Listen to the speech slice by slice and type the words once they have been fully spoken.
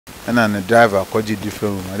and the driver koji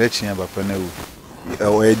different room ade chinya papa na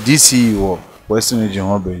wu e DC wo Western region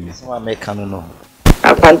ho be yi so make no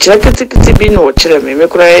akwankyere kitikiti bi no kire me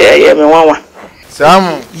kura ye me wanwa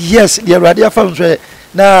Sam yes the radio fan so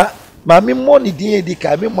na mami money di di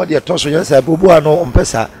ka me mo de to so yes bobu ano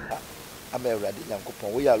mpesa am radio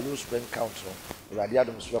yankopon we are low spring count no radio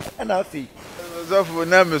adom so na afi so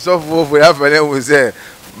na me so for ya fa na wo say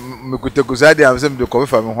me kutakusa de am say me ko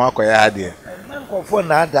fa me ho akoya ade man ko for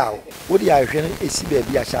na ada wo di ahwe no esi ba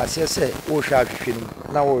bi ahase se wo hwa ahwe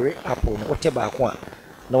no na wo re apple no wote ba ko a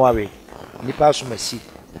na wa we nipa so masi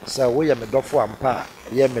sa wo ye me dofo ampa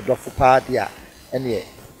ye me dofo pa de a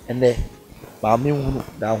ene ma me hunu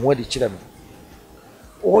da ho di kire me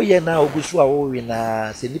o ye na ogusu a wo wi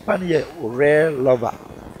na se nipa no ye rare lover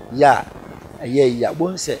ya ye ya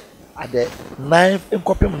bonse ade 9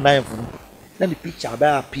 enkopem 9 na the picture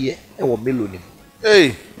ba appear e wo melody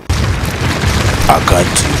hey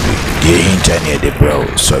Krachi, the internet, the bro.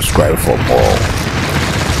 Subscribe for more.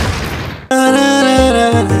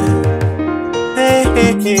 Hey,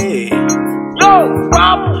 hey, hey. Yo,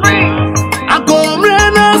 Bob Free. I go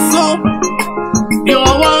rena so. Yo,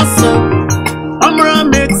 so. I'm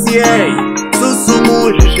Ramexie.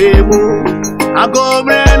 Susumu Jemu. I go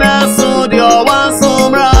rena so. Yo,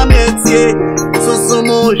 so. Ramexie.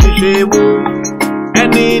 Susumu Jemu.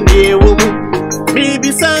 Any day, woman.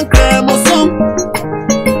 Maybe some creme or some.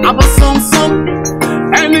 Aba some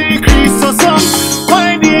any crease or some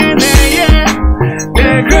why the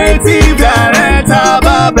creative director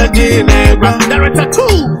Baba Jinegra director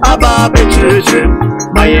too Baba Church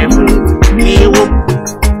my new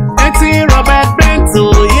Eti Robert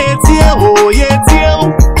Bento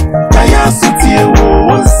yetio Kaya sutie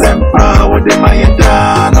wo sempa wo de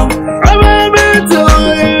mayedano Robert Bento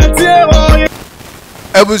yetio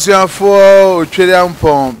Ebusuafo otwere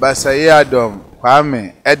ampon basaye adom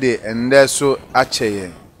Kwame ede ende so acheye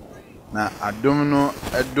na adom no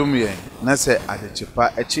edom ye na se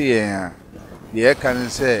adechipa eche ye a ye kan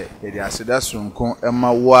se ye de aseda sonkon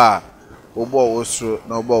ema wo a obo wo so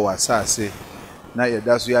na obo wasase na ye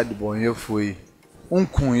da so ya de bonyefo yi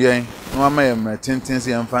unkun ye na ma ye mratenten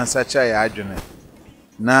se yemfansa cha ya adwene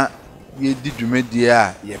na ye di dwumedie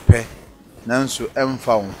a ye pe nanso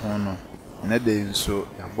emfa wo ho no na de nso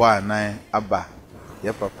ya bo anan aba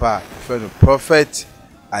ye papa friend prophet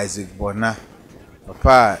Isaac Bona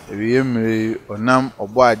papa ewiyemre onam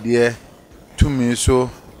oboade tumi so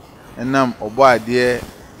enam oboade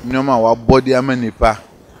nyoma wa body amanipa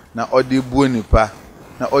na odi buo nipa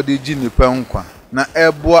na odi gi nipa nkwa na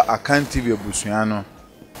ebo akanti bi abusuan no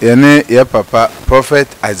ye papa prophet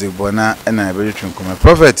Isaac Bona na ebetwunkoma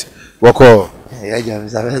prophet woko ya jam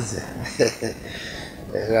zaveze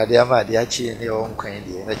radio ma dia chi ni o nkwan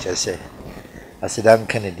di na chese Asidan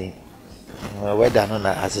Kennedy. Whether no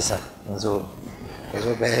na asisa. So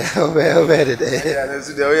obey de. Yeah,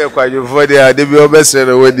 so dey kwa you for there dey be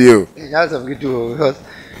obesere with you. Yeah, some gitu because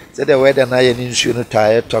say the weather na ye nsu no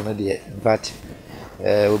tae to no de. In fact,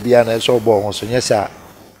 obi ana so bo ho so nyesa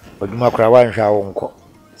oduma kra wan hwa wo nko.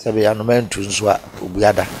 Se be ya no mantu nso a obi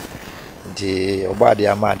ada. Nti obade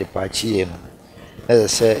ama de pa chi ye no. Na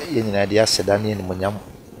se ye nyina de aseda ne ni munyam.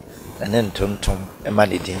 Ene ntontom e ma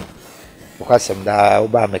ne din. Kwasem da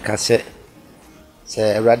oba meka se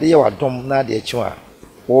Awurade ye wadom na de echiwa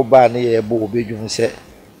oba ne ye bo obedwum se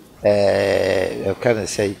kan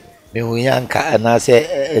se mehunya nka na se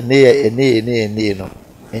ene no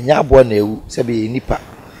enya abo na ewu se be nipa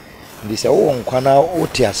ndi se wo nkwa na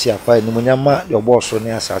oti ase afa ni munyama de obo so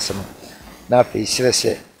ne asase no na afa isire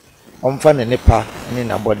se omfa ne nipa ne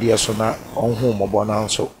na bode so na onhu mobo na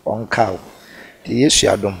nso onka ti Yesu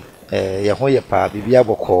adom ye ho ye pa bibia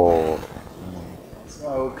boko.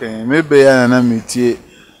 Okay, maybe ya na mitie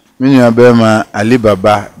minyu bema Ali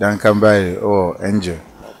Baba dan kambai o Angel.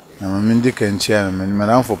 Na mindi kenchia na meni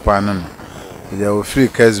manamfo pana no. Ya o free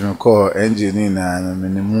kazme ko Angel ni na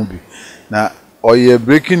meni mubi. Na oye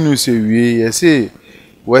breaking news ewie ye say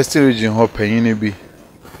Western region ho panyin bi.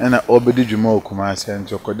 Na obedi dwuma okuma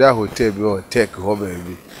asento koda hotel bi o tech ho ba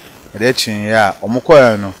bi. Ade chin ya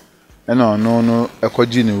omokoya no. Na ono no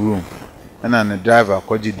ekogi ni room. Na the driver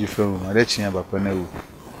koji different room ade chinya bapa na wu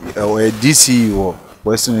DC wo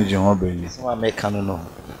Western region ho be yi so make no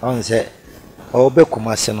on say obe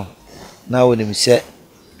kumase no na wonim se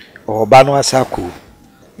oba no asako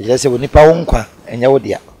je se wonipa wo nkwa enya wo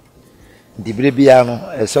dia dibire bia no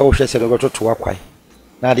se wo hwese de gototo akwan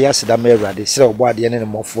na de aseda ma Awurade sire obo ade ne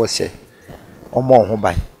mofo se omo ho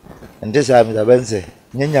ban ndesa mi da bense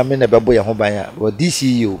nyanya me na bebo ye ho ban a wo DC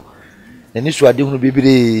yo ni suade hunu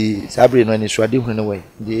bibire sabre no ni suade hunu no we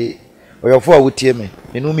de oyofo a wotie me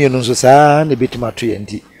enu mienu nso saa na betima to ye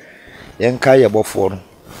nti yenka ye bofo no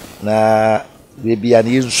na bebia na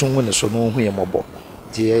yinsun ne so no hu ye mobo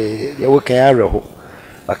ti ye wo kan areho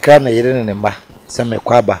akra na yire ne mba se me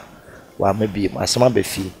kwaba wa mabi asema be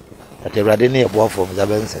fi ati Awurade ne ye bofo mo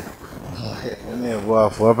zabense ne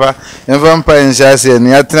bofo pa enfa mpa nhyase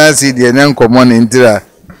ne atransi de ne nkomo ne ntira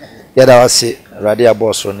yada wase Awurade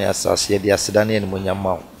abosoro ne asase de aseda ne mu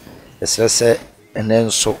nyamma esrese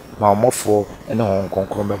enenso ma omofo ene hon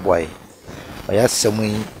konkron beboy oya semu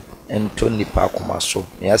yi ento nipa komaso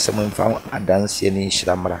ya semu mfa adanse ne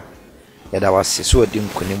nhiramra yada wase so odi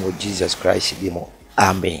nkonim o Jesus Christ bi mo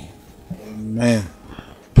amen amen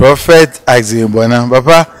prophet Axibona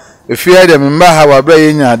papa if you had member how abra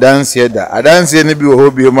yenya adanse da adanse ne bi wo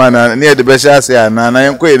ho bi mu ana ne de be hyase ana na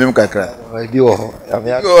yenko yenim kakra bi wo ho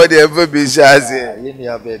go de be bi hyase yeni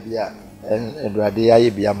ababi a Awurade ya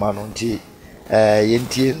ye bi ama no nti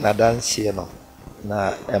yenti na danse no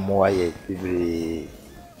na emoa ye bibiri.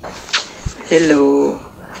 Hello.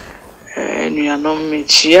 Nuanom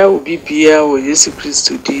mechia obi bia wo Yesu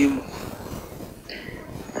Kristo dim.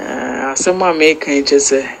 Asema America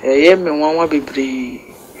nchese ye me nwanwa bibiri.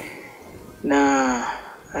 Na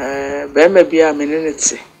bema bia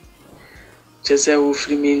menenete. Chese wo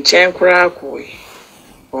firi mi nchen kura akoi.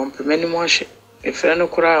 Ompemani mo hye. Efra no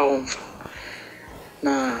kura omfa.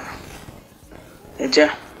 Na eja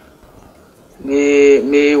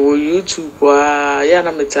me wo YouTube wa ya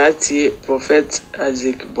na metati prophet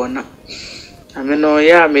Axibona ameno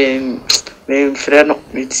ya me mfre no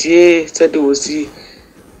metie sede wosi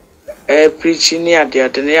preaching ni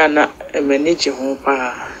ade ne ya na manage ho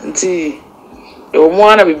pa nti e wo mo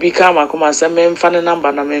ana bibi ka makoma se me mfa ne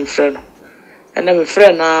number na me mfre no ena me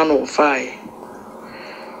frɛ na no fai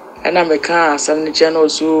ena me ka asam ni channel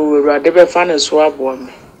so Awurade be fa ne so abo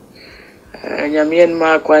me nyamien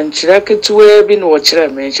ma kwankyira ketuwe bi no wo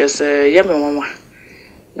kyerɛ me kyese ye me mama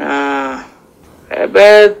na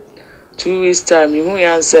ebe 2 weeks time hu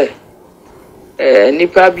yan se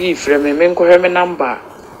nipa bi frɛ me nkɔhwɛ me number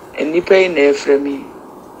nipa yi na frɛ me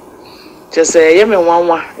kyese ye me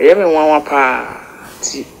mama pa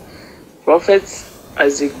ti prophet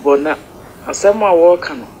Axibona asɛm a wo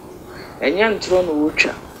ka no enya ntro no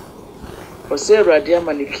wotwa Ose Awurade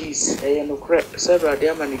ama ne keys no kre se Awurade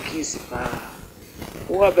ama ne keys pa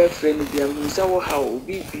wo aba friend bia mu se wo ha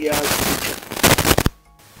obi bia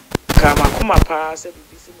kama kuma pa se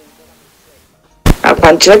bibi se me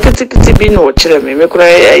akwankyere kitikiti bi no kyerɛ me kura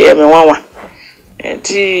ye me wanwa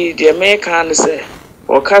enti de me ka ne se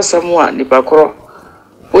wo ka samu a nipa kro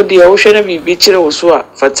wo de wo hwɛ na bibi kyerɛ wo so a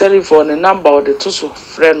fa telephone ne number wo de to so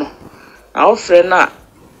frɛ no na wo frɛ na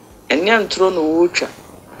enya ntro no wotwa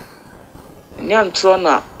Nyantro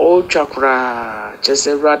na o twakura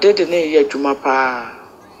chese Awurade de ne ye adwuma pa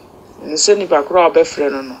nse ni bakura obefre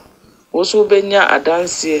no wo so benya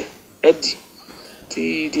adanse adi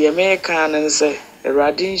ti de America na nse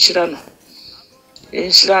Awurade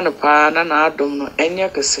nhyira no pa na adom no enya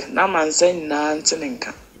kese na mansa nyina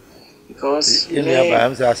ntenenka because me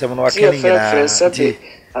am say asem no wakani nyina ti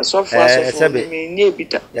asofo me ni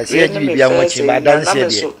ebita ya se ji bibia mo chi ba danse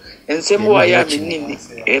de ensemo wa ya menini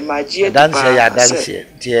magie danse ya danse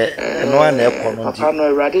tie no ana ekono ti no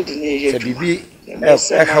Awurade de ne ye bibi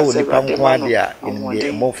e ha wo nipa nko ade a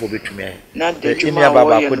inde mofo betumi na de tumi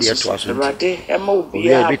ababa ko de to aso Awurade e ma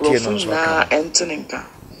obi a na entenenka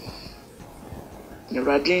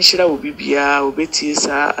Awurade nhyira obi bia obetie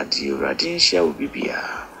sa ade Awurade nhyira obi bia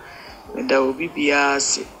meda obi bia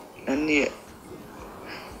se ene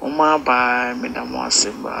Oma ba meda mo ase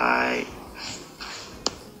bye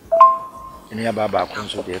ni ababa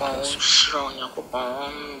konso de to shiro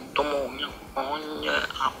nyakopon tomo nyakopon nya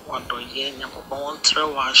akwado ye nyakopon tre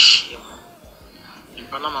wa hye mo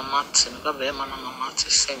ibana mama te nga be mana mama te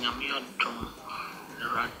se nyame odom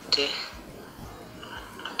Awurade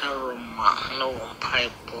adaroma no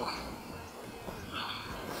paipo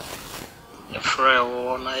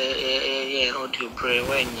efrewo na ye audio pray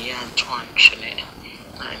when ye anto antwene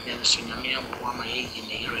na nso nyame aboa ma ye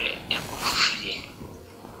yine ire ekofie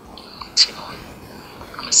tino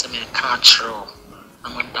amesema kachro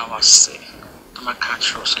amada wase ama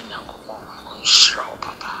kachro so nyankopon onshira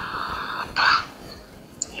papa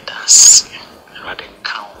idas Awurade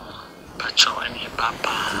kawo pacho ani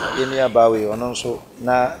papa yeni abawe ono nso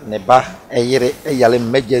na ne ba eyire eyale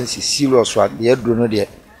emergency serious wa de aduro no de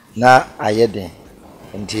na ayeden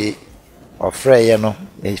nti ofre ye no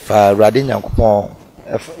fa Awurade nyankopon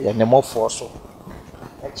ye ne mofo so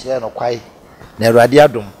ekire no kwai na Awurade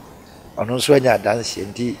adom ono nso anya danse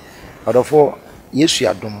nti odofo Yesu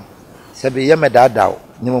adom sebe ye medadaw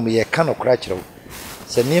nimum ye ka no kra kirew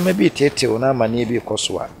se niema bi tetew na amane bi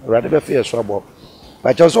koso a Awurade be fe so abo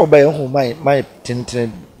But also by whom my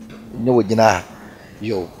tintin no gina.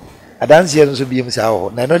 Yo, I dance here to be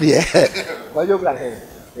himself. I know the why you black.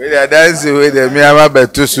 We are dancing with the Miyama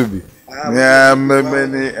Betusubi.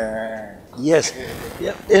 Yes,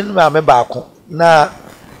 in my member. Now,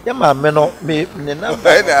 your mamma no me for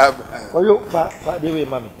you, the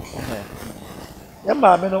mammy. Your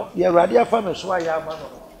mamma no, your radio family, so I am.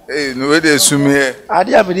 Hey, no, they assume here. I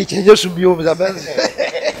did have any changes to be over the best.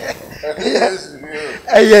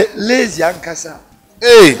 Hey, lazy Ancassa.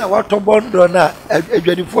 Hey, what to bond on a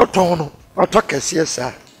 24 ton or talk as yes,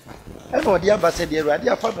 sir. And what the ambassador, the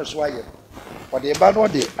radio family, so I am. What the banner,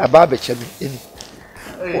 a barbecue in.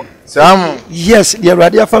 Some, yes, the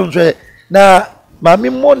radio family. Now, mammy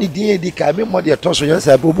money, dear Dick, I mean, what your toss, yes,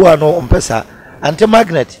 I boo no on Pesa, anti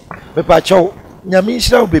magnet, Pepacho,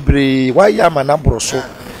 Yamisha will be why am an ambroso.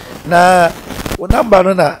 Na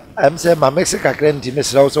number na I'm saying my Mexican client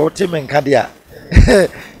Miss also Tim and Candia.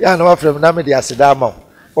 Ya no from Namidi Asidamo.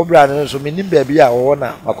 Obran so meaning baby or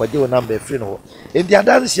na Makodio number friend. In the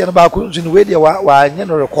dance and Bakuns in radio while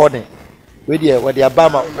you recording. With you where the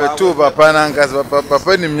Abama two papa and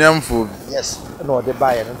papa Nim food. Yes, no, the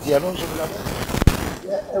buyer and the announcement.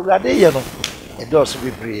 Radiano, a does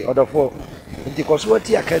be free or the four. In the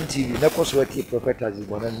Coswati I can't TV, no Coswati prophet as you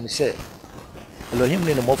want and say. Elohim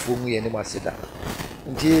ni mo fu mu ye ni masida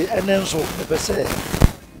nti ene nso me pese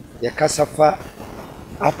ye kasafa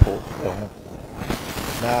apple eho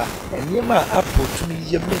na enima apple tumi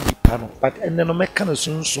ye me nipa no but ene no meka no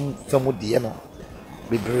sunsum famu de no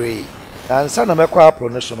bebre na nsa na mekọ apple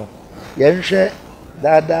no so no ye nhwe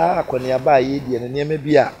dada akoni aba ye die no niema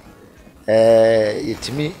bi a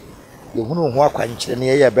yetimi ye hunu ho akwankyere ne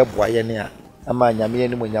ye beboa ye ne a ama nyame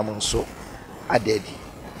ni mo nyam nso adadi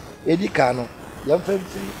edika no young family.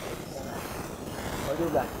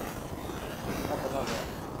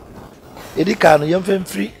 Edikano young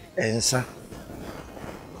family and sa.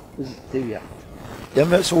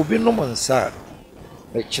 Young so be no man sa.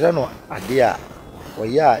 A chirano adea or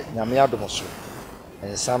ya Yamia domoso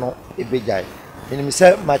and sano ebejai. And me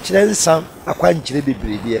say my children son a quite chilly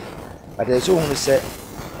breed. But there's only say,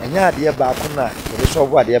 and ya dear Bakuna, the so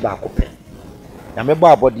what dear Bacope.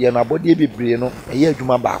 Yameba body and a body be brino, a year to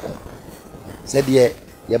my bacco. Said ye,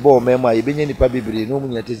 your boy, mamma, you been any public, no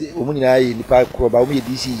woman, I in the park about me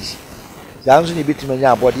disease. The answer you bit me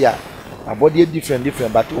a body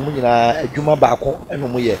different, but woman, a Juma Bako and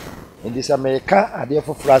Umuye. In this America, I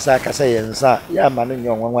therefore Frasa Casay and Sa, ya man and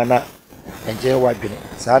young one, and Jay Wagon,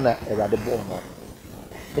 Sana, a rather born.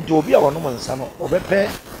 It will be our woman's son, or repair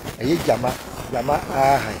a ye jama,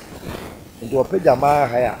 high. Into a pajama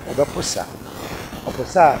higher, or Posa, or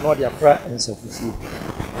Posa, not your friend and so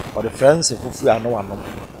or the friends of are no one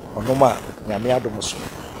or no man, Yamia Domoso,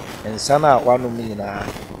 and Sana one of me in a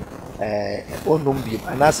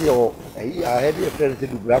and I say, oh, I have a friend to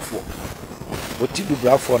do graph. What you do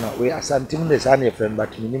graph on a way as something less than a friend,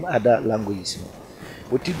 but minimum other languages.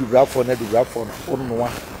 What you do graph on a do graph on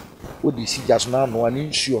one. Would you see just now no one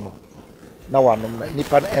insure? Now one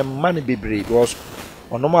Nippon and money be brave was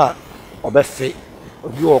on no more or befe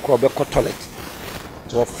or you or crop toilet.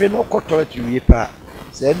 So a friend or toilet you repair.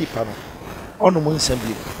 Say any panel on the moon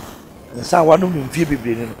assembly. And so one of them feel be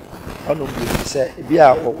bringing on the say,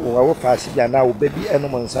 Bia or pass now, baby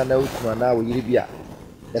animals and now now will be a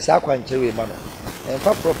Saquancherry manner. And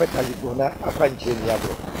for prophet has it gone a quancher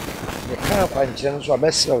yabro. The car quancher so a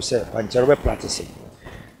mess of self, quancher practicing.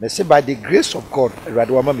 They say by the grace of God,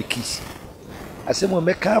 Radwama me kiss. I say, when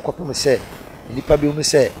make a copy me say, Nipabi me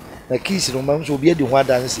say, the kiss romance will be the one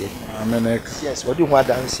dance here. Amen. Yes, what do you want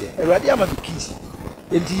dance here? Radiama me kiss.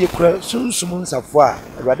 Enti ye kura sunsun nsafo a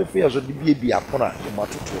awade fe yaso de bia apona e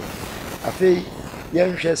matoto afei ye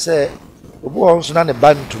nhwe se obo won so na ne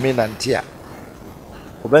bantumi nante a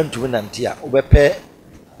obantumi nante a obepe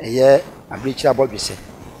eye abrechi abodwese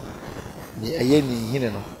ni eye ni hine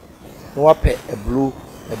no no wape eblu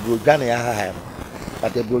dwane ya ha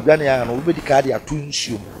but eblu dwane ya no obedi ka de atu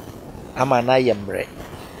nsuom ama na yemre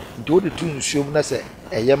nti odi tu nsuom na se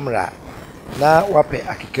eye mra na wape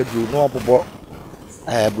akekaduru no obobo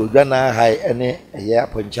Brogana high any a year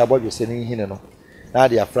poncha boy sending him no. Now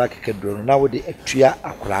the afrak kedron now with the etria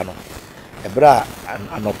akurano. A bra and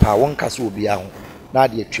anopa one castle will be out. Now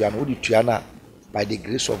the etrian would triana by the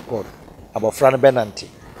grace of God about Fran Benanti.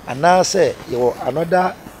 And now say you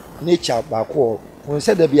another nature back wall. When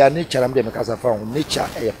said there be a nature and because I found nature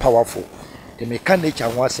a powerful. The mechanic nature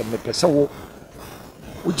wants a mepesawo.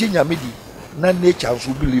 Ujina midi, none nature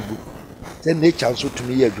will believe. Then nature so to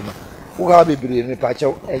me, Juma. Uga bebre ne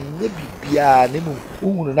pacho enye bibia ne mu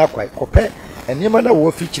uhunu na kwai kope enye ma na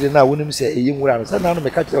wo feature na wonim se eyi nwura no se na no me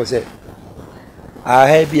ka kire o se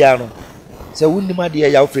aha bia no se wunni ma de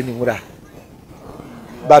ya wo frɛ ni nwura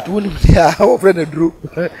but wunni dia wo frɛ na duro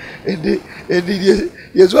edi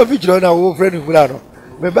yesu afikyiro na wo frɛ ni nwura no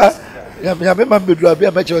me ba ya me ma beduru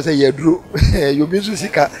abia ma kyerɛ sɛ ye duro yomi nso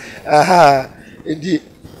sika aha edi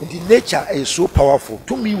nature is so powerful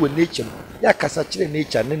to me with nature ya kasa kyerɛ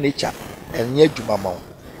nature ne nature enye adwuma ma wo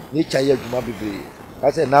nature ya adwuma bebree I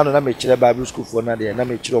said now na me kyerɛ Bible school for na de na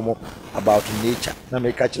me kyerɛ mo about nature na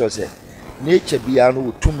me ka kyerɛ sɛ nature bia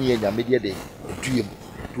no to me nyame de de duem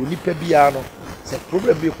to nipa bia no sɛ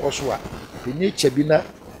problem bi kɔ so a the nature bi na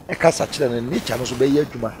e kasa kyerɛ ne nature no so be ya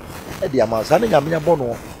adwuma e de ama sa na nyame nya bɔ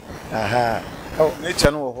no aha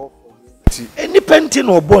nature no wo ho ti independent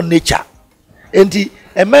no bɔ nature enti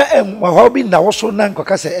ema ho bi na wo so na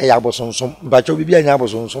nkɔka sɛ e ya bosonsom mbacho bi anya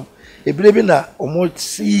bosonsom ebire bi na omo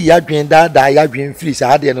si yadwen da yadwen free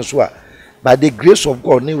sa ade no so a by the grace of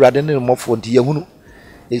God ne urade ne mofo nti yehunu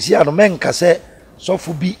esi ano menka sɛ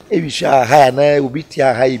sɔfo bi ehwehwa aha na obi ti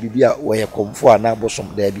aha yi bibia wo ye komfo ana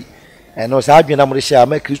bosom da bi ɛno sa adwen na mo de hye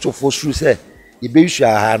ama Kristofo suru sɛ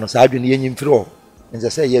yebehwehwa aha no sa adwen ye nyimfiri o nze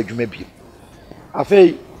sɛ ye adwuma bi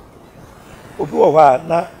afei obi wo hɔ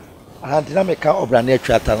na ahanti na meka obrane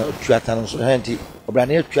atwata no so hanti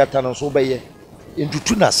obrane atwata no so bɛyɛ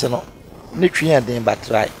entutu na se no ne twe den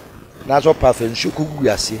batrai na so pafa nsu kogu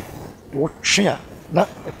ase wo twe na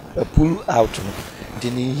pull out no de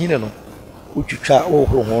ne hine no utwitwa wo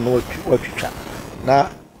ho no watwitwa na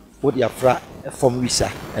wo de afra form visa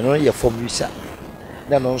eno ye form visa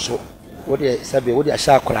na no so wo de sabe wo de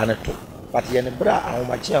ahya akora ne to but ye ne bra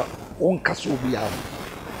ahomache won kasa obi aho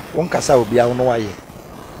won kasa obi aho no waye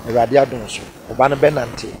Erade adon so oba no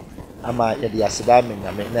benante ama ye de aseda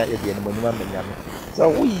menyame na ye de enumanyuma menyame so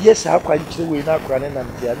wo yes akwa nkyere we na akora ne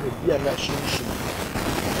nante ya bia na shimshim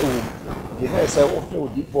o de na say wo no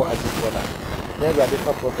di po adifo na na erade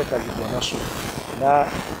pa prophet adifo na so na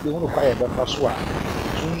ye hunu kwa ye be fa so a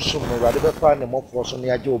shimshim no erade be fa ne mofo so ne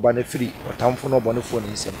age oba na firi otamfo no obonefo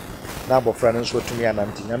ne nsem na abofra ne so tumi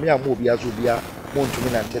anante nyame ama obi azo bia mo ntumi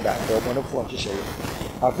nante da obonefo nhyehyeye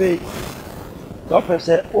afi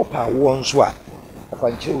Opese opa won so a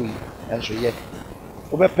akwanchewi enso ye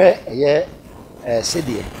obepe eye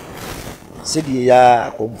sedie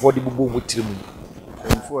ya komfo de bubu mutirim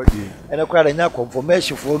komfo de ene kwa nya komfo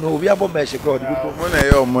meshifo no obi abo meshifo de bubu mo na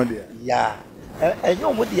ye omode ya enye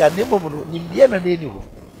omode ya ne momu no nimbie na ne ni ho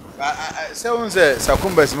se won se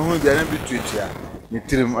sakumbas me hu bia na bitutua ni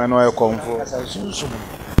tirim eno ye komfo sunsun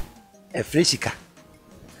efresika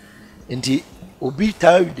enti obi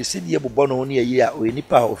taw de sedie bobɔ no ne yi a o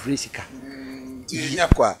nipa a ofresika nya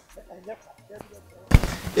kwa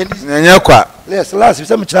nya kwa yes last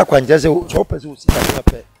se me kira kwanja se so pese o sika na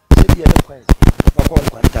pe sedie ne kwan na kwa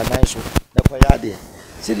kwanta nan so na kwa ya de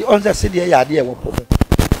sedie onza sedie ya de e wo pomo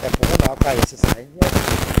e pomo na akwa ye sesa nya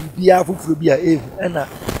bia fufuru bia na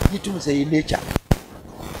yitum se yi nature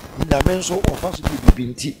na menso ofa so bi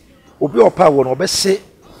nti obi opa wo no obese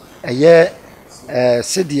eye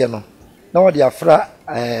sedie no na wodi afra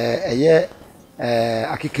eye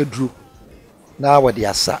akekaduru na wodi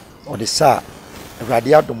asa wodi sa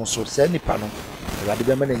Erade adom so se nipa no Erade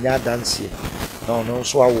be mena nya danse na ono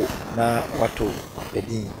so awo na wato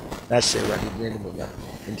bedin na hye Erade din ni monya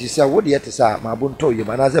nti se wodi yete sa ma bonto ye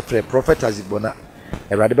ma na ze frɛ prophet azibona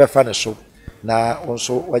Erade be fa ne so na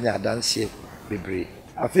onso wanya danse bebre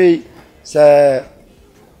afei se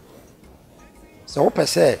wo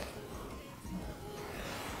pese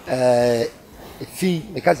efi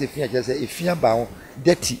because efi aje say efi aba ho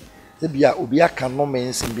dirty se bia obi aka no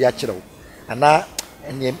mense bia kire wo ana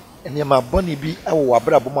ene ma boni bi awo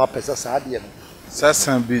wabra bo ma pese saade no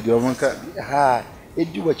sasan bi de omonka ha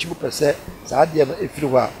edi wachi bo pese saade no efiri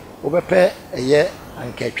ho a obepe eye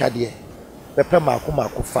anka atwade bepe mako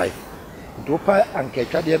 5 ndo pa anka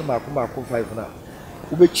atwade no mako 5 na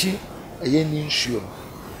obechi eye ni nsuo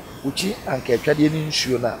uchi anka atwade ni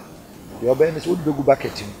nsuo na yo be ne so de begu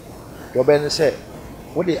bucket yo be ne se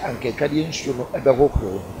wo de anka atwade nsuo no ebe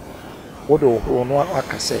hokro wo de hokro no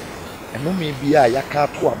akase eno me bia yaka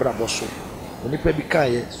to abrabo so onipa bi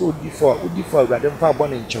kae so odi for Awurade mfa abɔ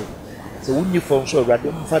ne nkyɛw se wonni fo so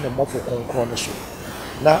Awurade mfa ne mofo konkron no so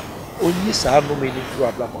na onyi saa no me ni furu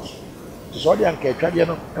abrabo so de anka atwade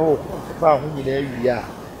no ɛwɔ fa ho nyina awia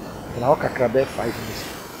na wo kakra be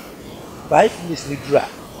 5 minutes ni dura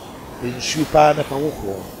nsuo pa na fa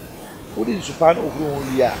hokro wo de nsuo pa na hokro ho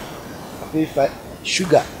lia afa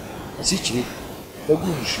sugar asikyire egu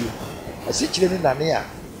nsuo asikyire ni nane a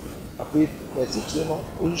ape asikyire no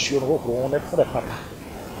nsuo no hokro na fa papa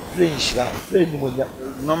french la french monya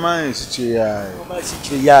normal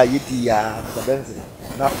asikyire ya yedi ya tabenze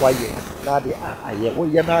na kwaye na de aye wo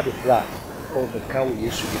ye na de fra o me ka wo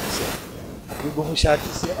Yesu bi se we go hu sha ti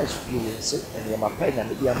se experience and ma pa na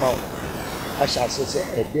bi ama wo a sha so se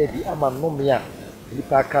e de bi ama no me a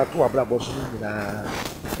nipa ka to abrabo so nyina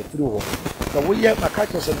e firi wo so wo ye maka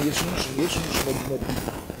che se Yesu ma bi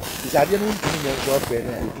isade no ntumi nya so pe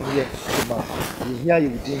na ntumi ye ma yihia ye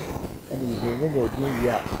udin ani yihia nya odin wi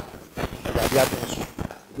a da bia to so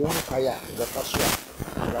yo no kaya da paso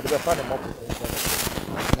a da be fa na mo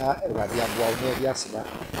na Ewurade aboa wo na bi aseda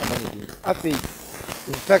amane bi afei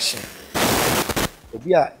infection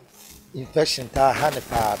obi a infection ta ha ne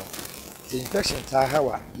pa no the infection ta ha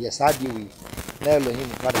wa yes ade wi na elo him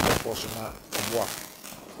fa da force na aboa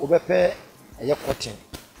obepe eye cotton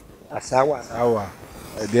asawa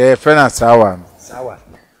the fena sawa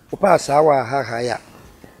opa asawa ha ya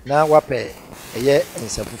na wape eye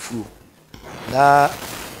nsafufuru na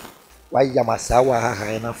waya masawa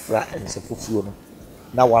ha na fra nsafufuru no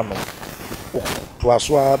na wano to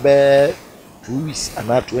aso abe 2 weeks and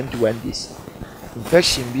 21 days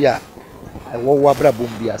infection bi a wo wabra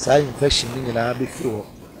bombi asa infection ni nyina be firo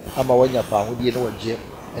ama wanya pa hodie na waje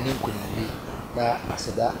ani nkunni na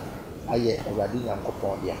aseda aye Ewurade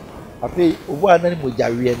Nyankopɔn dia ape obu anani moja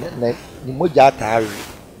wie na ni moja ataare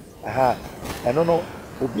aha eno no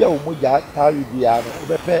obi a wo moja ataare bia no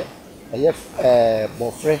obepe eye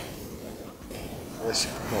bofre yes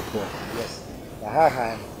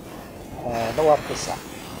aha na wapesa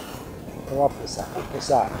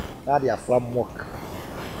na dia from work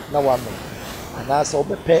na wano ana so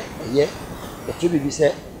obepe eye etubi bi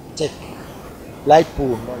se check light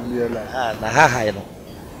pole no na ha no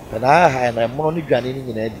na mo no dwane ni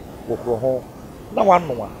nyina di kokoro ho na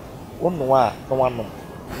wano a na wano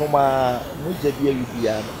no ma moja bia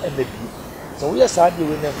bia no eme bi so we saade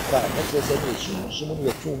we na mfa na se na sumu ni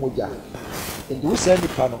etu moja ndi wo se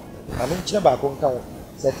nipa no ame nkyene ba ko nka wo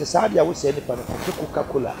se te saade a wo se nipa no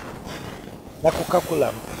Coca-Cola na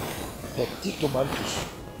Coca-Cola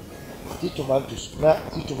tomatoes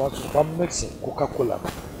from mixing Coca-Cola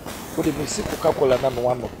wo de mix Coca-Cola na no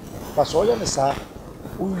wano paso oyo ne sa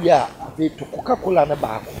uwi a abe to Coca-Cola na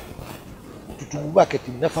ba ko tutu bucket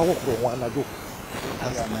na fa wo kro ho anajo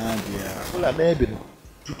na dia Coca-Cola na ebe no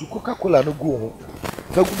tutu Coca-Cola no go ho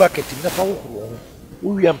fa gu bucket na fa wo kro ho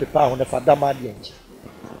uwi am pepa ho na fa dama de nchi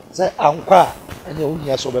say ankwa ene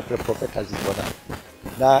ohia so be prophet azibona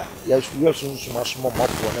na yasuwa sunsuma suma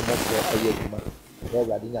mafo na mafo aye duma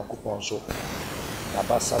Ewurade Nyankopɔn so na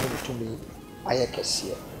basa no tumi aye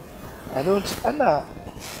kese ano ana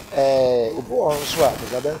obo on so a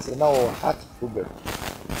zabanse na o heart problem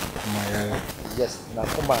yes na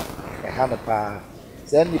kuma ha na pa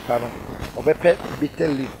se nipa no obepe bitter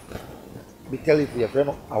leaf ye frɛ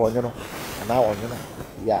no awonyono na awonyono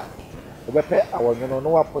ya obepe awonyono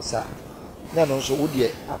no waposa na no so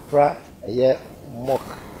wodie afra eye mok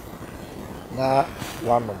na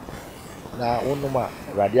wano na wonuma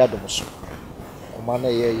Ewurade adom so kuma na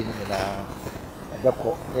ye yi ni na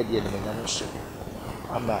ebeko na die ni nyam so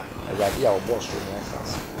ama Ewurade a obo so no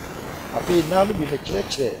asase afi na no bi na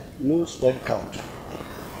kyerɛkyerɛ low sperm count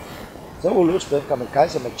so low sperm count ka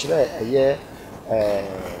se me kyerɛ eye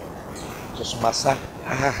sosomasa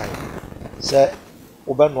aha se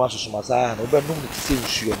obanu asosomasa na obanu ni tse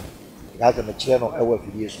nsuo ga se me kyerɛ no ewa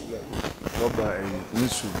fidie so roba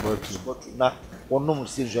nsu bottle na wonum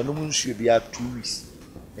se nsuo no nsuo bia 2 weeks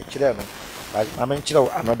e kyerɛ no ama nkyerɛ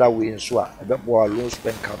another way nso a ebebo low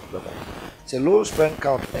sperm count bebo se low sperm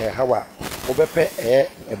count hawa obepe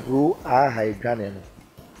ebru aha edwane no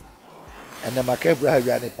ene maka ebru aha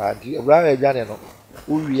edwane party ebru aha edwane no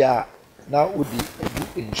uwia na udi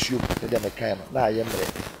edu nsuo de mekan no na ayemre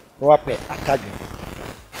no wape atadwe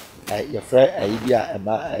ye frɛ bia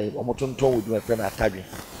ema omotonton woduma frɛ na atadwe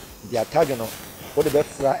di atadwe no wo de be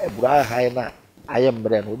fra ebru aha na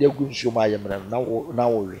ayemre no de gu nsuo ma ayemre no na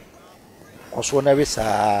wo we koso na we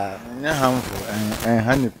sa nya hamfo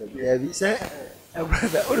hani pe bi se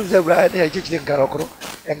Ebrada, o se brada e chichi nkarokro,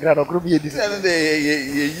 enkarokro bi edisi. Se de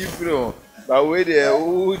ye yifro, ba we de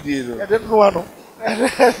o di no. E de no ano.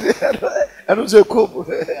 Anu se ko.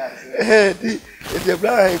 Di e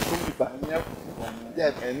brada e ko bi ba.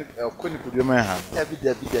 Ya en ko ni pudio ma ha. Dabi.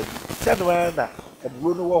 Se no na, e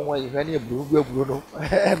buru no won wan hwa ne buru no.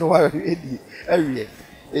 E no wa edi, awie.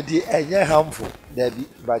 Edi enye harmful, dabi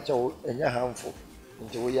ba cha wo enye harmful.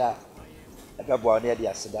 Nti wo ya e ba bo na e di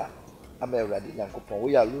aseda. Ama Ewurade Nyankopɔn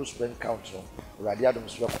we are low sperm count no Ewurade adom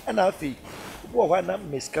so na afi wo ho na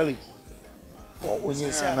miscarriage o onye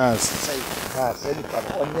na sai ha sai ni pa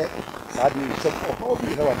onye sadi so o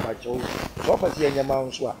bi ha wa pa cho so pa si enya ma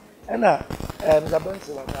nso a na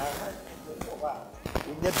zabanse wa na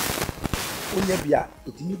onye bia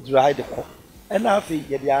itimi dry the ko ɛna afei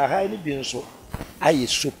yɛde aha ne bi nso ayɛ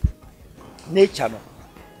soup nature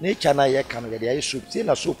na yɛ ka no yɛde ayɛ soup tie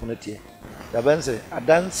na soup no tie dabanse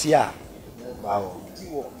adansi a bawo ti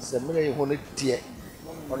wo semene ho no tie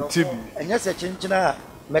tibi ɛnyɛ sɛ kyenkyena a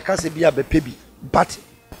mɛka sɛ bi a bɛpɛ bi but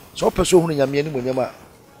so pɛ so hunu nyame anim nyama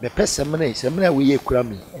bɛpɛ semene a wɔyɛ kura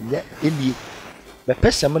me ɛnyɛ enie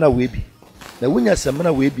bɛpɛ semene a wɔyɛ bi na wonya semene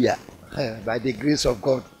a wɔyɛ bi a by the grace of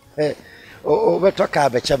God o beto ka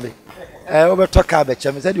beche me o beto ka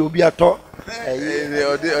beche me say the obi ato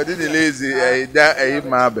odi the lazy da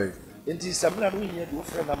ma be enti samina no yin de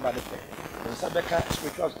ofre number ne pe nsa beka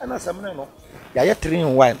spiritual ana samina no ya ye 3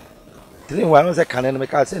 in 1 no say kan ne me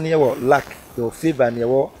ka say ne wo lack your favor ne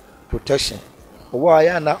wo protection wo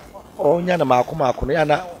ya na onya na maako no ya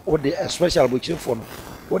na wo de special bochi for no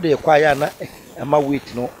wo de kwa ya na ama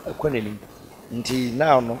weight no ekwanani nti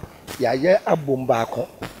now no ya ye abom baako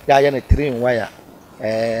ya ye ne 3 in 1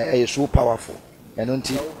 a so powerful eno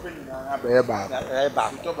nti be ba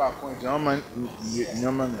to ba ko nyoma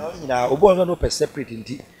na obo no per separate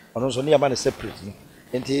nti ono nso ne ya ma ne separate ni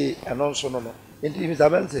nti eno nso no nti mi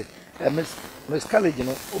sabense miss college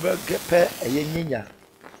no obe pe eye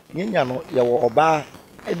nyinya no ye wo oba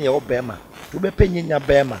ene ye obema to be pe nyinya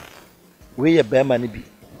bema we ye bema ne bi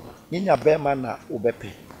nyinya bema na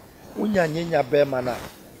obepe unya nyinya bema na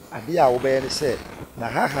ade a obe ne se na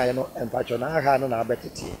haha no empacho na haha no na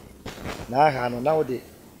abetete na haha no na wode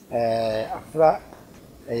afra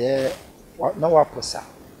na waposa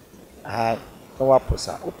na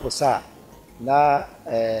waposa oposa na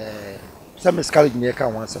some college me ka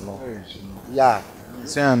wan no ya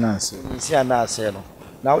se anase no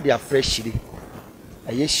na wode afra shiri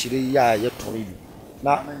shiri ya ye tori bi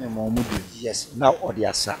na yes na ode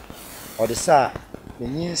asa ode sa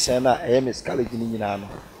menyin se na miss college ni nyina no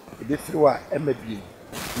ebe firiwa emabi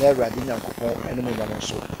na awurade nyankopɔn ene mo nyamo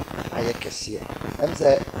so aye kese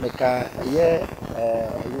emse meka ye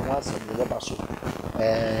you want some rubber so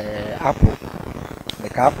apple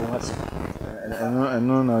meka apple wase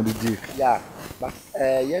eno na the dick yeah but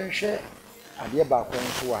yenhwe ade ba ko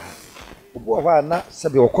nso wa ha obo wa na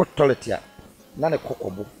sebe okɔ toilet a na ne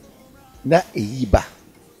kokobo na eyiba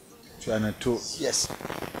twana to yes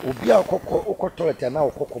obi a okɔ toilet a na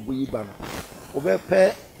okokobo yiba no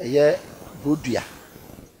obepe ye bodua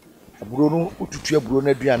aburo no ututu aburo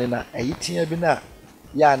na aduane na ayitia bi na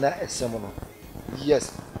ya na esem no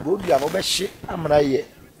yes bodua no behye amra ye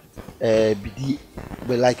bidi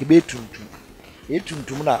be like be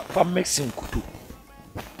tuntum na fa mixing kutu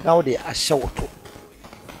na wo de ahyewoto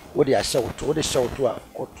wo de hyewoto a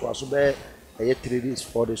koto aso be 3 days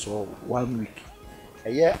 4 days or 1 week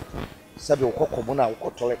sabe okokomo na wo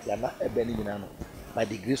toilet ya na ebe ni nyina no by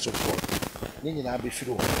the grace of God ni nyina be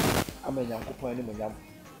firo ama nyankopon ani monyam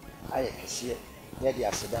aye kese ne de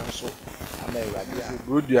asedan so ama awurade a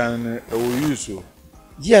bodua no e use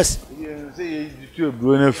yes say ye ditu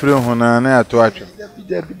bro na firi ho na ato atwa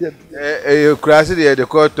bi kurase de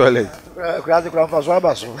call toilet kurase kura fa so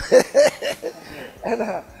aba so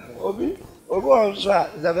ena obi onso a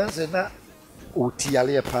zabense na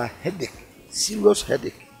otiale pa headache serious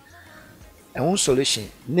headache and solution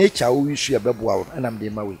nature we issue abeboa wo na mde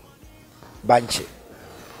ma we banche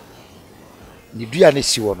ni dua ne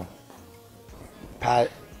si wo no pa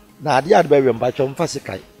na ade ade ba we mpacho mfa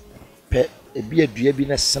sekai pe ebi adua bi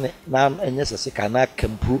na sene na enye seseka na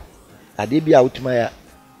kampuro ade bi a utuma ya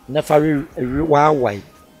na fa wawai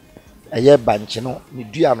eye banche no ni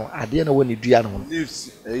dua no ade na wo ni dua no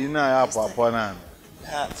leaves na ya apapo na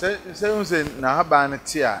se na haba na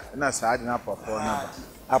tia na sa ade na apapo na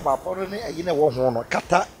apapo no eye na wo ho no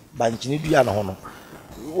kata banche ni dua no ho no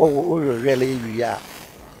wo rele wi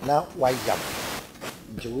na wayam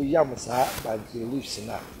nje wo yam sa banche leaves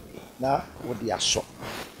na wo di aso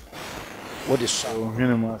what is so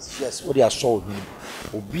yes what they are so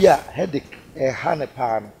obi a headache ha ne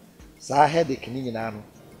pa no sa headache ni nyina no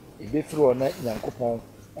e be firi na nyankopon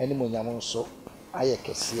ene monyam nso aye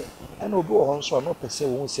kese ena obi wo nso no pese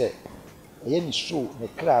wo se eye ni so ne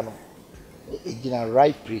kra no e gina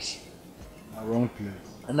right place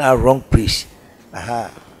na wrong place aha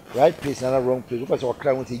right place na wrong place wo pese wo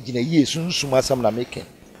kra wo se gina ye sunsum asam na make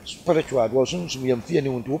spiritual wo sunsum yam fie ni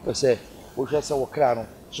wo pese wo hwese wo kra no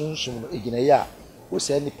sunsum no egina ya wo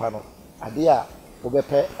se nipa no ade a wo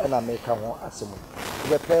bepe na meka ho asemu wo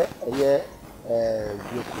bepe eye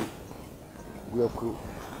gweku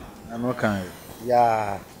ano kan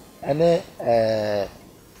ya ene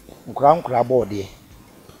nkura board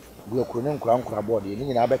gweku ne nkura board ni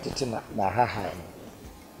nyina betete na haha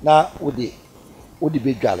na wodi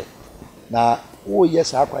bedwale na wo ye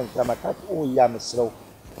sa akwan kama ka wo ya mesrew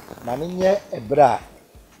na ne nye ebra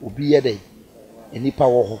obi ye dey enipa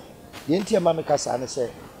wo ho de ntia ma me kasa ne se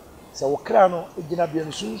wo kra no egina bia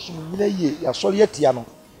no sunsum nyina yie ya sori yatia no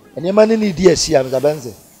ene ma ne ni di asia me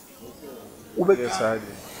zabenze wo be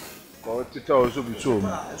ko tita ozo bi so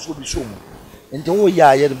mu nti wo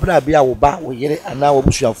ya ye bra bia wo ba wo yere ana wo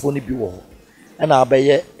busuafo ne bi wo ho ana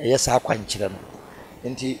abeye eye sa akwankyere no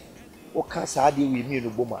nti wo ka sa de wi mi no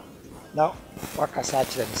boma na wakasa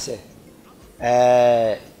akire ne se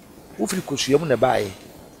wo firi kosua mu ne baaye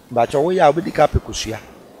ba cho wo ya obedi ka pe kosua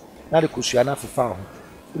na de kosua na fefa ho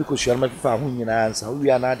de kosua na fefa ho nyina ansa wo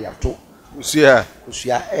wi ana de ato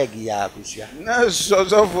kosua egg ya kosua na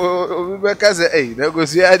so fo obi be ka se na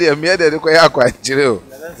kosua de me de ko ya akwankyere o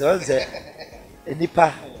se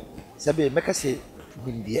enipa sabe meka se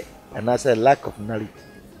mindie ana se lack of knowledge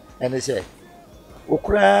and say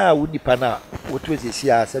okura wo nipa na wo to sesi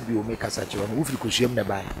a sabe o meka sa kire no wo firi kosua mu ne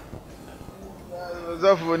baaye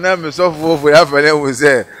so na me so fo ya fa ne wo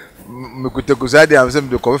se me kutakusa de am se me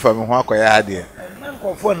de ko fa me ho akoya ade man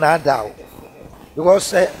ko fo na ada o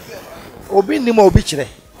because obi nim obi kire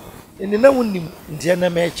eni na wonnim ntia na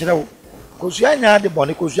me kire wo kosua nya ade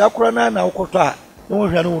bone kosua kora na wokoto a ne wo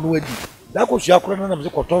hwa no wo wadi da kosua kora na me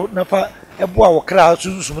koto na fa ebo a wo kra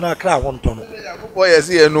susum na kra ho nto no boy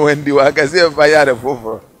yesi e no ndi wa ka se fa ya de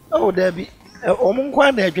foforo o da bi o mun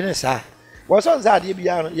kwa na adwene sa wo so nza ade bi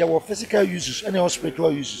ya no ye wo physical uses and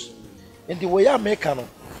spiritual uses ndi wo ya meka no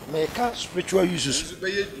meka spiritual uses be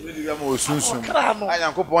ye dwuma di ma osunsun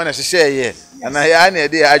anyankopon na hye ye ana ya na e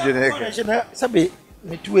de adwene ke na sabe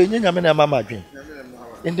metu enye nyame na mama adwen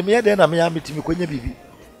ndi me ye de na me ya metimi konya bibi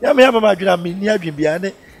ya me ya mama adwen me ni adwen bia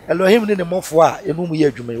ne Elohim ne mofo a enu mu ye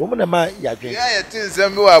adwuma wo na ma ya adwen ya ye tin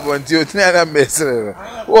sem bi wa bonti o tin na mesere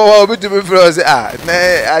wo obi tu bi fro se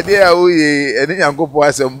na ade a wo ye eni nyankopon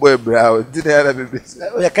asem bo ebra o tin na bebe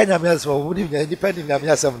o ya kanya me asem wo ni depending na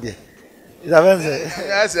me asem de isabenze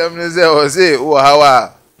asem ne se o se wo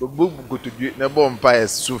hawa bubu kutudu na bompa ya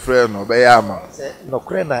sufre no be ya ma no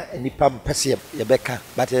kure na enipa mpese ye beka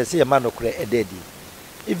but se ye ma no kure ededi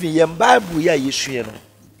even ye Bible ya yesue no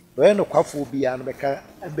we no kwafo bia no beka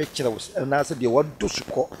be kire wo na se de wodo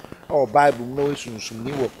suko o Bible no wesunsum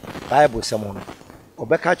ni wo Bible se mo no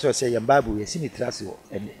obeka kire se ye Bible ye sini trase wo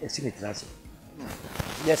sini trase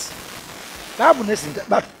yes Bible ne sin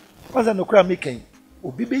but kwanza no kure making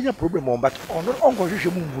obi benya problem on but ono onko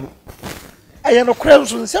hwehwe mu mburu aye no kure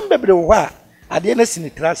nso nsem bebre wo a ade na sini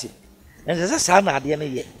trase ense sa na ade na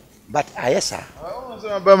ye but ayesa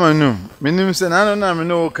so ba manu minim se na no na me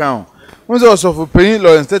no kan unzo osofu peyin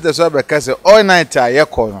Lawrence Tete so abeka se all night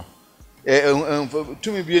ayeko no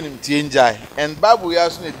tumi bi enim tie njai and Bible ya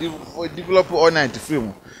so na develop all night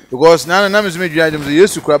film because na me so me dua dem so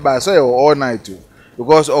Yesu kura ba so all night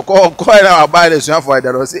because okọ na abade so afọ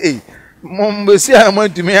that say mbesi a mo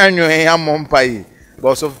ntumi anyo ya mompai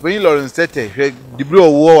because of being Lawrence Tete hwe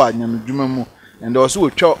dibro wo anyam dwuma mu and also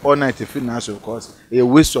we twa all night film na so because a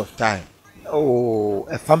waste of time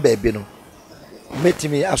e fan baby no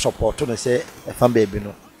metimi a support no say e fan baby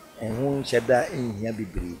no ehun cheda enhia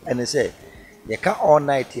bibiri ene say ye ka all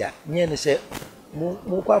night ya nye ne say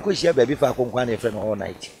mu kwa akohia baby fa akonkwa na e friend all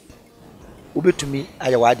night ubetumi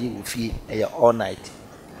ayawadi ofie e all night.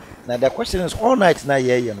 Now the question is all night na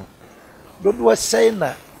ye no don't was say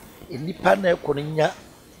na enipa na ekonya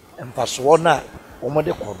emfaso na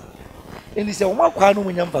omode kono eni se oma kwa no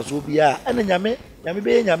munya mfaso bia ene nyame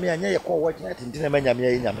be nyame anya ye ko watch na tintin na nyame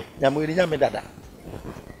ye nyame eni nyame dada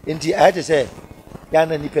enti I had to say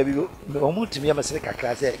Ghana nipa bi omutimi ya masere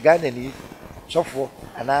kakra say Ghana ni sofo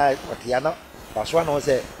ana otiana faso na o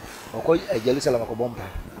say oko Jerusalem ko bomba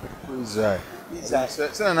Israel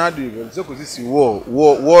say na do you so ko si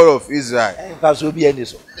war of Israel faso bi eni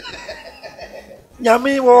so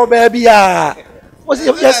nyame wo baby a o say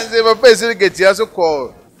yes say papa say get ya so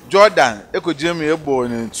call Jordan ekojire ebo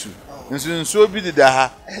na ntu nso bi di da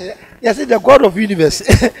ha yes the God of universe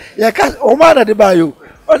ya ka o ma na de ba yo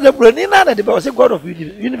o de bro ni na de ba o say God of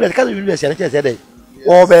universe ka universe ya say dey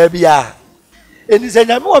wo baby a eni say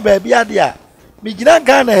nyame wo baby a dia mi gina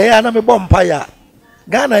Ghana he ana me bompa ya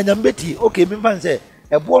Ghana nyam beti okay mi fan say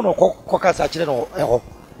ebo no kokasa kire no ho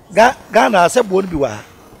Ghana say bo no bi wa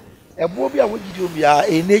ebo bi a wo gidi obi a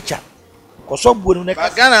nature koso bo no ne ka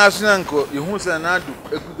Ghana asuna nko yehu say na adu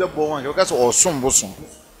eguda bo wan ke ka so osom bosom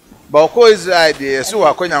ba ko Israel de so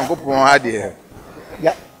wa konya nkopon ha de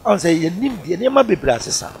ya on say ye nim de ne ma bebra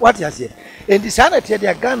sesa what you say and this ana te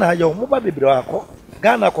de Ghana ya mo ba bebra akọ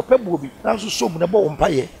Ghana ko pebo bi na so som ne bo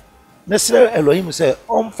mpaye na sere Elohim say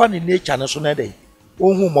on fa ne nature ne so na dey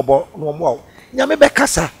ohun mobo no mo nyame be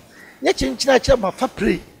kasa nye chinchina kire ma fa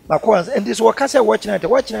pray ma ko and this wo kasa watch night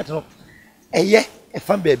no eye e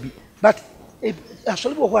fan baby but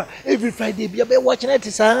Actually, every Friday, be a watching it,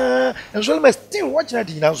 sir, and so still watching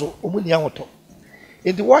it now. So, Omuniamoto.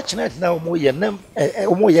 In the watching it now, more your name,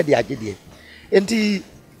 more the idea. And the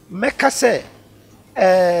Mecca say,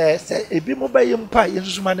 a bit more by Empire,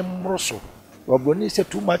 Yusman Rosso, or Bonnie said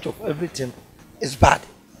too much of everything is bad.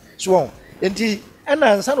 So, and the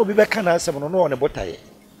and son will be back and some on a botae.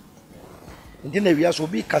 And then we also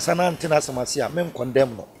be Cassana and Tenasamasia, men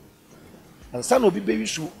condemn no. And son will be baby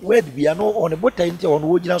shoe, where we are no on a botae into on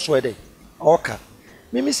Woodina Swede. Oka.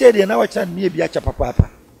 Mimi said, and now I can maybe a papa.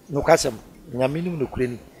 No casam, Yaminu no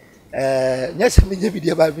cleaning. Yes, maybe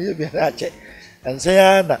about me, and say,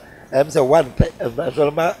 Anna, I'm the one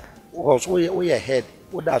was way ahead.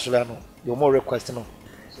 What does Lano? You're more requesting.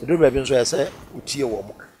 You do revenue, so I say, Utia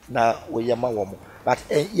woman. Now we are my woman. But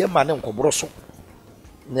your man uncle Brosso.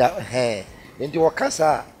 Now, hey, into your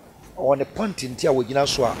casa on a point in Tia Wigina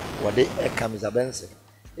what they come is a benson.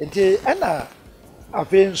 Into Anna, I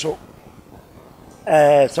feel so.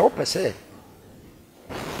 So per se.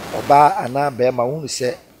 Oba ana be ma hu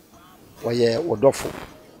se woye wodofo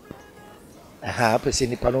aha pese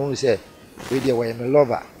nipa no hu se we dey woye me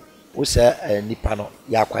lover wo se nipa no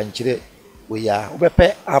ya kwankyire we ya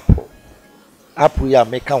obepe apple ya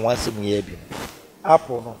meka ho asem ya bi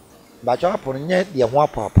apple no ba cho apple nye de ho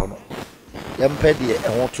apple no yempe de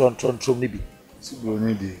ho tron ni bi sibro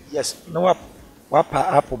ni di yes no wapa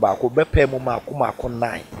apple ba ko bepe mu mako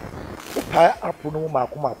 9 pa apple no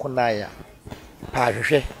mako 9 ya pa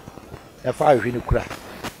hwehwe na fa hwehwe ni kura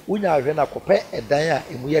unya hwehwe na kope edan a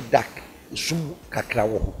emu ye dark sum kakra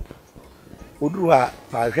wo ho oduru a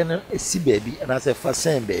fa hwehwe no esi baabi na se fa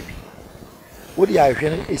sen baabi wodi a hwehwe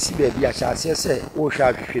no esi baabi a chaase se wo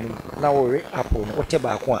hwa hwehwe no na wo we apple no wote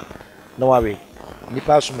ba ko a na wa we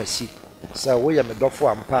nipa so masi sa wo ye medofo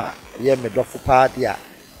ampa ye medofo pa de a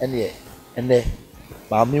ene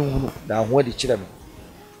ma me hunu na ho de kire me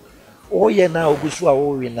o ye na ogusu a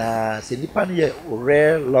wo we na se nipa no ye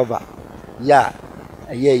rare lover ya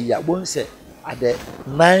ya bonse ade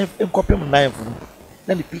 9 enkopem 9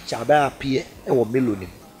 na the picture ba appear e wo melody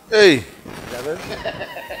hey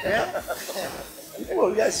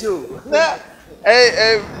oh yes you na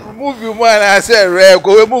movie mo na say rare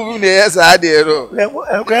ko movie na yes ade ro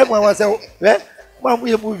ko mo wa say ma mo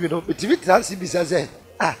ye movie no TV trans bisa say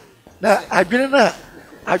na adwene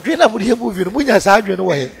na mo ye movie no munya sa adwene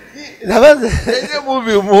wo he na ba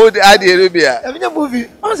movie mo ade ro bia e movie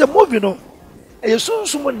on say movie no e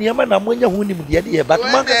sunsun niam na monya hu nim de de but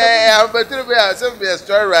man ka better be as a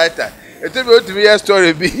story writer it be to be a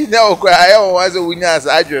story be na o kwa aye won was wunya as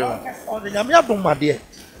adwene on nyam ya bomma de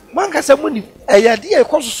man ka say muni e ya de e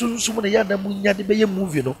kosunsun ne ya na munya de be ye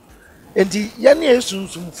movie no enti ya na e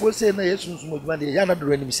sunsun fo say na ye sunsun oduma de ya na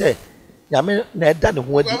do anim say nyame na e da ne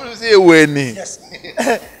ho adi ko say we ni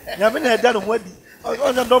nyame na e da ne ho adi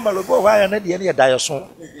on normal go why na de ne da so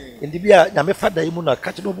indi bia nyame fada yi mu na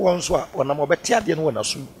ka no bo nso a ona mo beti ade no na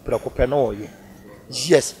so prekope na oye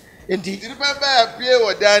yes indi diripa ba pie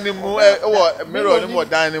wo dan ni mu wo mirror ni mo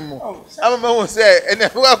dan ni mu ama ma hu say ene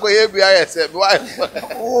wo akoye bia ye se bi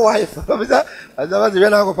wife babisa azaba ze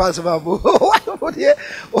na ko pass ma bo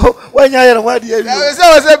wa nya ye na wa de yi ya se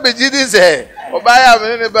wo se beji di se o ba ya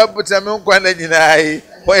me ne ba buta me nkwa na nyina yi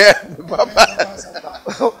wo ye papa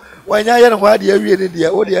wa nya ye na wa de yi ne de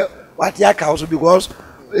o de what ya ka also because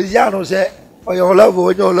ya no say oyo love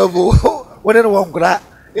wona no nkura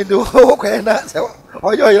endo ko na say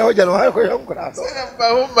oyo no ko nkura so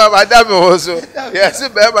ba hu ba da me ho so yes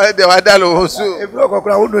be ba de wa da lo ho so e bro ko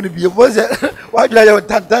kura wono ni bi mo say wa jula yo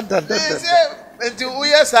tan enti wo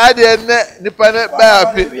ye sa de ne nipa ne ba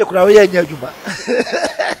afi bi kura wo ye nya adwuma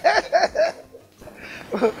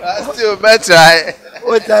still better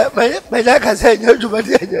o ta me ya ka say nya adwuma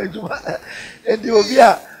de nya adwuma enti obi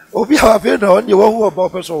a wa fe no on ye wo hu oba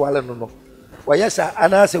person wale no wa yesa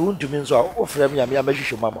ana se wuntumi nso a o frem ya me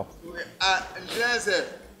amahwehwe mama njense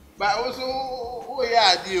ba wo so wo ye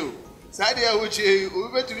ade o sa de wo che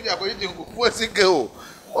obi betumi ja ko je nkufu sike o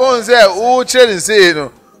nse wo chere nse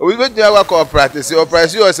no obi betumi akwa ko practice o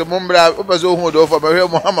practice o se mumbra o peso hu do fo mahwe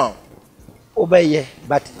muhammad obeye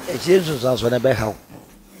but Jesus so na be how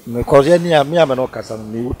me cause any am ya me no kasa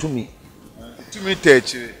me utumi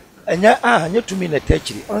techiri anya tumi na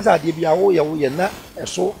techiri on sa ade bia wo ye na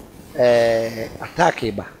eso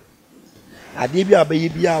attack ba ade bia ba ye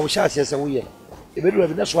bia wo sha se wo ye e be do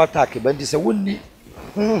bi na so attack ba ndi se wonni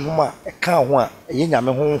honhom a ka ho a ye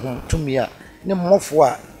nyame honhom tumi a ne mmofo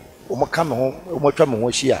a o mo ka me ho o mo twa me ho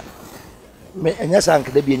hia me anya sa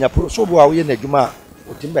nkeda bi nya pro so bo a wo ye na adwuma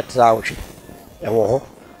o tim betra wo hwe e wo ho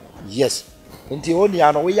yes nti oni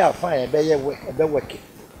ano wo ya fine be ye be work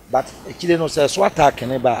but ekire no se so attack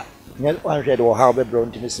ne ba nyɛ wanhwɛ de wɔ ha wobɛbrɛ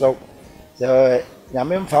nti mesrɛ sɛ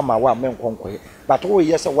nyame mfa ma wo a menkɔnkɔɛ but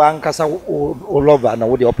woyɛ sɛ woankasa wo lɔva na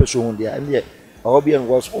wode ɔpɛ so hu deɛ ɛneɛ ɔwɔ bi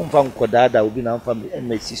ɛnkɔ so womfa nkɔdaadaa obi na mfa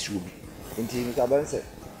ɛma si so bi nti nkabɛn sɛ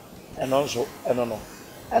ɛno nso ɛno no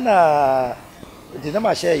ɛna nti na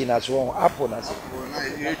mahyɛ yi na so wɔn apple na se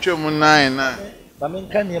yɛtwa mu 9 na ma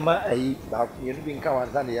menka nneɛma ayi baako yɛno bi nka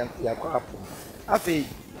wansa ne yɛakɔ apple afei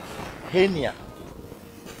henia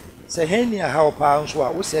sɛ henia ha wo paa nso a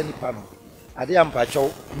wosɛ nipa no ade a mpakyɛw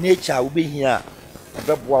nature a wobɛhia a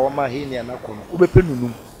ɛbɛboa wɔma henia no akɔ no wobɛpɛ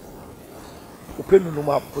nunum wopɛ nunum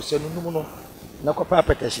a posɛ nunum no na kɔpɛ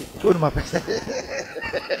apɛtɛhye nti wonim apɛtɛhye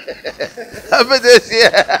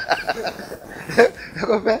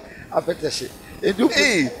kɔpɛ apɛtɛhye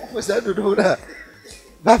nti posɛ nunum no a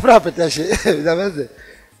bafra apɛtɛhye sɛ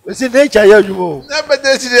osi nature yɛ adwuma o na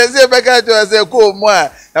apɛtɛhye deɛ sɛ bɛka to sɛ kɔɔ mu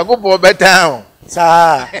a Nyankopɔn bɛtaa ho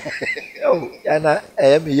saa yana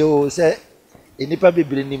ɛyɛ meyɛ o sɛ nnipa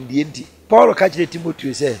bebree nim deɛ nti Paul ka kyerɛ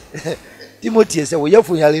Timoteo sɛ Timoteo sɛ wɔyɛ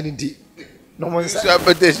fonyale no nti nom nsa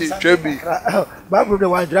apɛtɛhye twa bi Bible de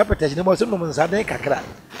wandwerɛ apɛtɛhye ne ma sɛ nom nsa den kakra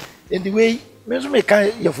nti wei me nso meka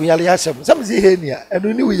yɛ fonyale asɛm sɛ mesɛ henia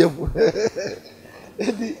ɛno ne woyɛ mu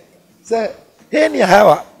nti sɛ henia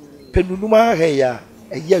ha a pɛnunum ahɛ yɛ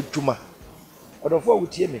a ɛyɛ adwuma ɔdɔfoɔ a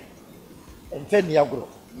wotie me ɛmfɛ nni agorɔ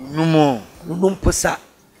nunum posa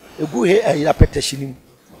egu he ayira apɛtɛhye nim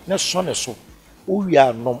na sɔ ne so wowie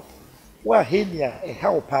anom wa henia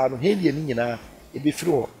ɛha wo paa no henia ni nyinaa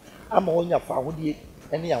ebɛfiri hɔ ama wonya fa ahodie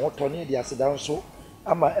ɛne ahotɔ ne de aseda nso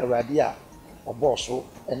ama awurade a ɔbɔɔ so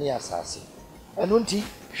ɛne asase ɛno nti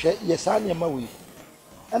hwɛ yɛ saa nneɛma wei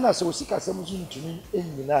ɛna sɛ osikasɛm nso ntumi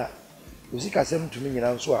nyina a osikasɛm ntumi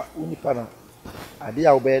nyina nso a wonipa no adeɛ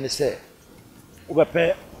a wobɛyɛ ne sɛ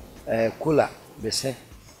wobɛpɛ kola bɛsɛ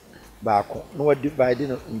baako na divide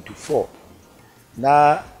no into 4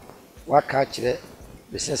 na waka kyerɛ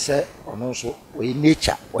bɛsɛ sɛ ɔno nso ɔyɛ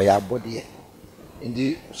nature ɔyɛ abɔdeɛ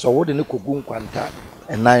nti sɛ wode ne kɔgu nkwanta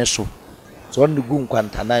ɛnan so sɛ wode ne gu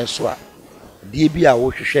nkwanta nan so a deɛ bi a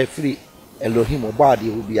wohwehwɛ firi Elohim ɔbɔ adeɛ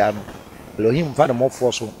wo biara no Elohim mfa ne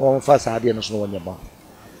mmɔfoɔ so na wɔmfa saa adeɛ no so na wɔnyɛ ba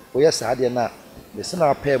woyɛ saa adeɛ no a bɛsɛ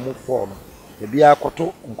na apɛ mu 4 no ebiara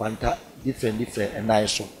kɔto nkwanta different ɛnan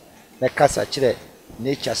so na kasa kyerɛ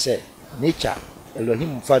nature sɛ nature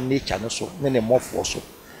Elohim mfa nature no so ne mmɔfoɔ so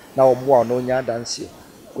na wɔmmoa na onya adanseɛ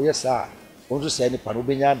woyɛ saa wo nso sɛ nipa no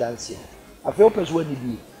wobɛnya adanseɛ afei wopɛ so wani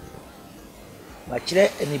bie na kyerɛ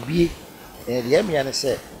ani bie deɛ mmea ne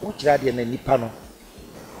sɛ wokyerɛ adeɛ na nipa no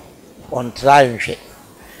ɔntra nhwɛ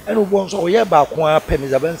ɛna wobɔ nso ɔyɛ baako a pɛ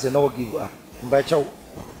mesabɛnsɛ na wɔgive a mbakyɛw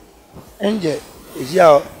ɛngye ɛsi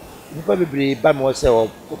a nipa bebree ba me wɔ sɛ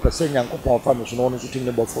ɔpɛ sɛ Nyankopɔn ɔfa me so na ɔno nso tumi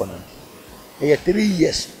ne bɔfoɔ no ɛyɛ 3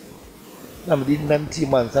 years na mede nanti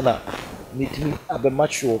mu ansa na metumi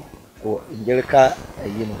abɛmature wɔ Angelica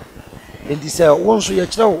ayi no nti sɛ wo nso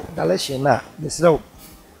yɛkyerɛ wo direction no a mesrɛ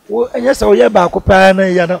wo ɛnyɛ sɛ woyɛ baako paa na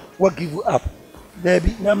ɛyɛ no wa give up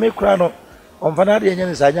daabi na me kora no ɔmfa no adeɛ nyɛ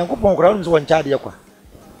ne saa Nyankopɔn kora wonim sɛ wɔnkyɛ adeɛ kwa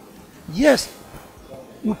yes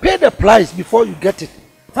you pay the price before you get it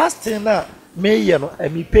first thing na meyɛ no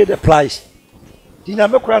me pay the price nti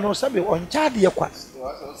nyame kora no sɛbe ɔnkyɛ adeɛ kwa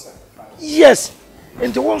yes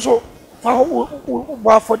nti wo nso fa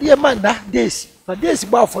bɔ afɔdeɛ ma na days fa days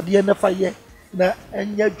bɔ afɔdeɛ na fa yɛ na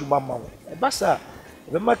ɛnyɛ adwuma ma wo ɛba saa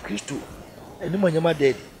ɛbɛma Kristo anim anyama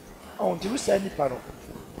deadi ɔnti wo saa nipa no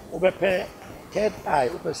wobɛpɛ third eye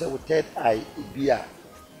wopɛ sɛ wo third eye bi a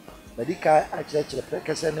madi ka akyerɛkyerɛ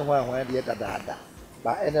pɛkɛsɛ ne ho ahoa deɛ dadaada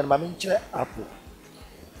ba ɛnɛ no ma menkyerɛ apo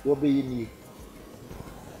wɔbɛyɛ nie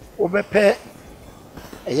wobɛpɛ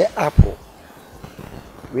ɛyɛ apple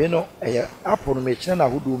wei no ɛyɛ apple no mekyerɛ no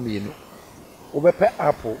ahodoɔ mmienu wobɛpɛ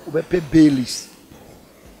apple wobɛpɛ Baileys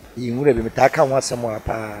yɛnwura bi metaa ka ho asɛm a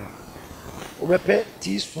paa wobɛpɛ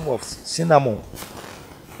teaspoon of cinnamon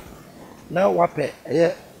na wapɛ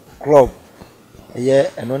ɛyɛ clove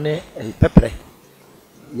ɛyɛ ɛno ne pɛprɛ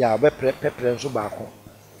yɛ wobɛpɛ pɛprɛ nso baako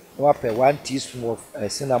na wapɛ 1 teaspoon of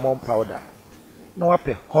cinnamon powder na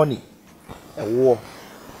wapɛ honey ɛwoɔ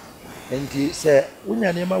nti sɛ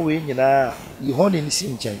wonya nneɛma wei nyinaa yi honey ne si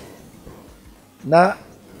nkyɛn na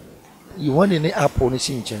yi honey ne apple ne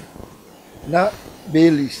si nkyɛn na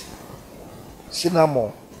Baileys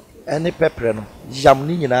cinnamon ɛne pɛprɛ no yam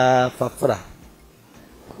ne nyinaa fafra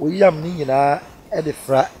wo yam ne nyinaa ɛde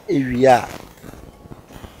fra ewie a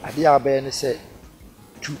adeɛ a wobɛyɛ ne sɛ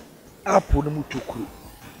tu apple no mu tokuro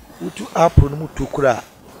wotu apple no mu tokuro a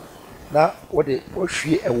na wode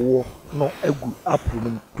wohwie ɛwoɔ no agu apple no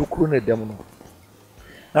mu tokuro no dɛm no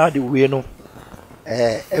na de wei no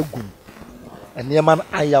agum nneɛma no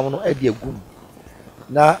ayam no de agum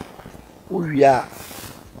na wowie a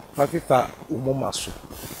fa fifa umoma so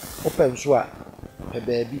open so a pe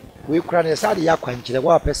baabi we kura ne sa de yakwankyere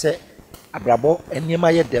wa pese abrabo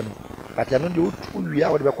enema ye dem but ano de uwi a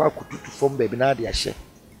wo de be kwa kututu fom baabi na de ahye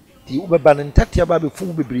ti ubeba ne ntatia ba be fu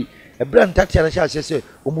bibiri ebra ntatia na hye ahye se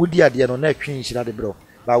omudi ade no na atwi nhira de bro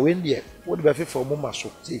ba we ndie wo de be fifa umoma so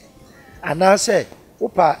ti anase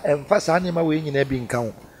upa emfasa anema we nyina bi nka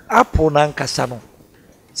ho apple na nkasa no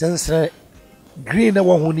sensere green na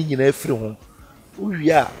wo ho ni nyina afiri ho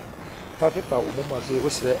uwi a fa fifa umoma so wo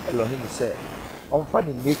sere elohim se onfa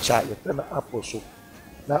ni nature ye fe na apple so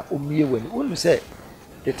na omie wani wonu se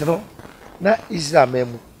teteno na Israel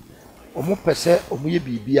memu omo pese omo ye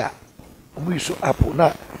bibia omo yuso apple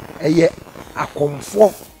na eye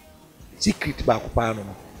akomfo secret ba kopa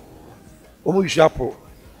no omo yuso apple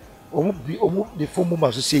omo de fomu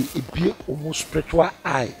ma so say ebie omo spiritual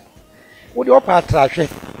eye wo de opa atrahwe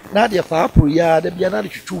na de fa apple ya de bia na de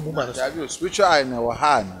twitwu mu ma no Dabi spiritual eye na wa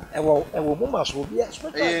ha na ewo mu ma so bia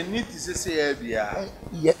spiritual eh need to say ya bia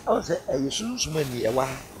ye o se sunsun ni ewa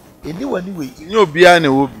eni wani we ni obia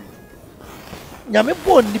na wo bi nyame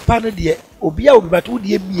bo nipa no de obia obi bat wo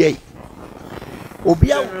de mie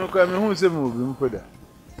obia me ko me hu se me obi mpoda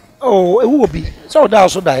oh ewu obi so da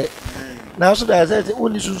so da na so da say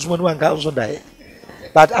oni sunsun ni wanka so da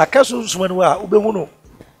but akaso sunsun ni wa obehu no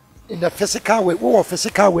in the physical way wo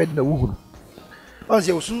physical way na wo hu on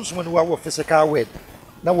say sunsun ni wa wo physical way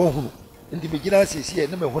na wo hu ndi begina sisi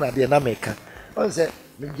na me hu na de na meka on say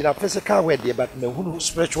me gina physical way de but me hu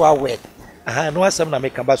spiritual way aha no asem na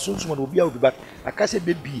meka ba sunsun ni obi a obi but akase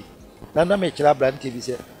bebi na me kira brand tv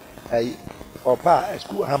say ai opa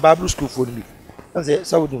school han bible school for me on say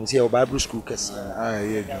so we say bible school kes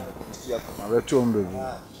ye ju ma beto on bebi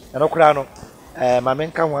na okura no ma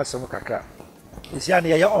menka ho asem kakra isi an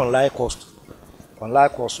ye online course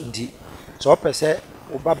ndi so pese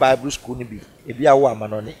oba bible school ni bi ebi awo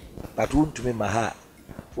amanone but wontumi ma ha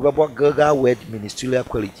obebo gaga word ministerial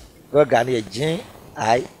college gaga na GIL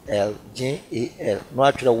no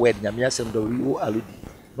atwere word nyame asem do wi o aludi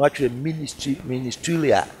no atwere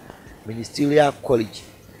ministerial college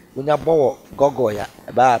wonya bowo gogo ya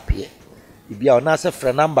ba apie ibia ona se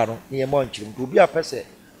frɛ number no ne mo nkyerem to bia pese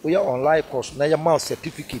we online course na ye ma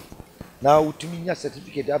certificate na utumi nya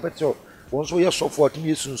certificate abeto won so ye sofo otumi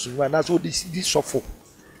yesunsun na so di sofo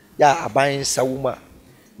ya aban sawuma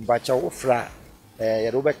mbacha wo fra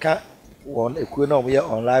ye do beka won ekuo na ye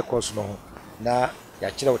online course no na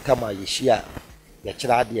ya kire utama ye hia ya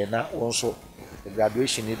kire ade na won so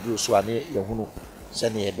graduation ni duro so ane ye hunu se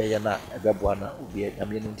ne ye beye na ebeboa na obi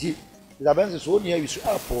nyame nti zabense so oni awisu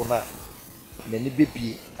apo na ni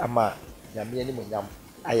bebi ama nyame ni monyam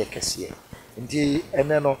aye kese nti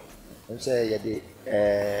ene no nse ye de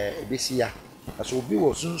ebisia aso obi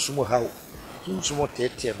wo sunsumo hawo sunsumo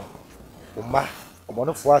tete no oma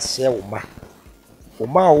omonofo ase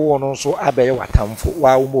oma wo no so abeye watamfo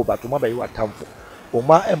wa wo mo bato ma beye watamfo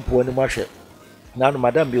oma empo ni mahwe na no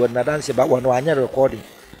madam bi wona dance ba wono anya recording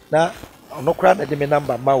na ono kra na de me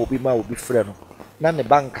number ma obi frɛ no na ne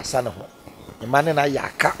bank sa ne ho ne ma ne na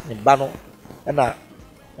yaka ne ba no na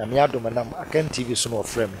me adom na akan tv so no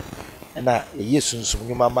frɛ me na yesunsum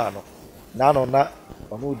nyuma ma no na no na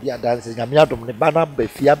ono di adanse nyame adom ne ba na ba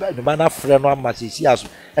fia ne ba na frɛ no ama sisi aso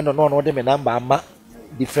no de me number ama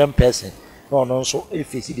different person no nso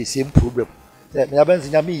face the same problem me abanzi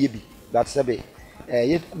nyame ye bi that say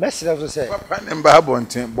ye mesra so say papa ne ba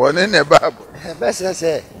bonten bone ne ba mesra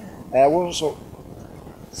say won so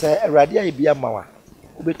say awrade ayi bia mawa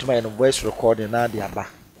obetuma ye no voice recording na de aba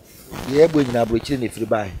ye egbo nyina brochire ne firi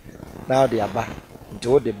bai na de aba nti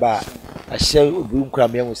wo de ba ahye obi nkura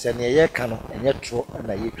me hu say ne ye ka no enye tro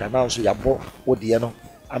na ye twa na so yabo wo de no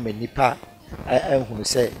amanipa ehunu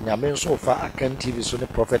say nyame nso fa akan tv so ne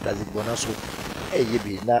prophet azigbona so eye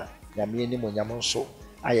bi na nyame ni mo nyame nso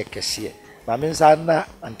aye kese ma me nsa na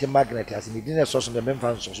anti magnet as ni dine so so de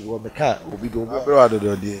memfa nso so wo me ka obi do abro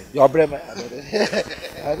adodo de yo bre me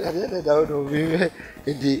ade da do bi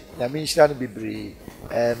ndi nyame nshira no bibre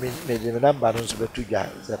me de number no so betu gwa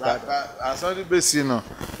se pa asori besi no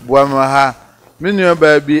buama ha me nua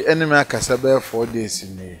ba bi eneme akasa ba 4 days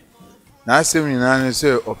ni na asem nyina ne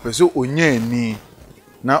se opeso onya ani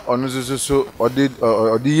na ono so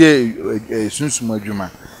odi ye sunsum adwuma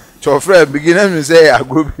chofra beginner me say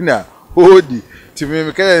agobi na hodi timi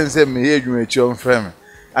me kele nse me ye adwuma chi on frɛ me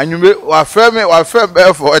anwume wa frɛ be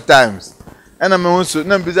 4 times ena me hunso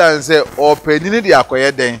na biza nse opani ni de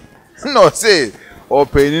akoye den na o say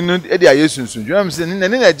opani no e de ayesunsun dwuma me se ni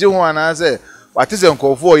na je ho ana se watese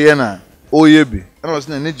nkofo oye na oye bi ena o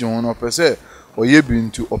se na ne je ho no pese oye bi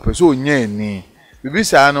ntu opese onya ani bibi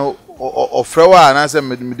saa no ofrewa na say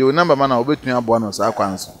me de number man na obetun abo na sa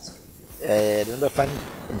kwan so the number fan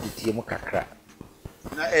nditi mu kakra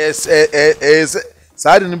na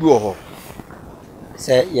saade no bi wo ho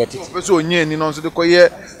say yet it so onye ni no so de koye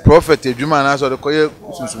prophet adwuma na so de koye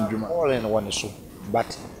sunsum dwuma calling one so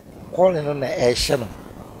but calling on e hye no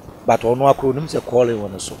but ono akro nim say calling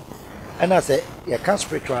one so and I say you can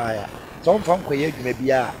spiritual aya some fan koye adwuma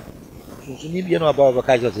bia sunsum ni bia no aba ba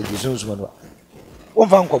ka just say sunsum no won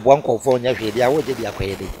fan ko bo anko fo nya hwe dia wo je dia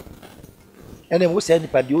koye de ene mo say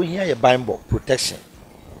nipa de ohia ye bible protection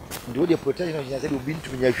ndo de protection no say obi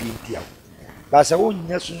ntum nya hwe ntia ba say won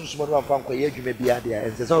nya sunsum no fan koye adwuma bia de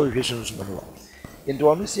a say so hwe sunsum no ndo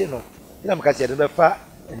onu say no ina mka say de be fa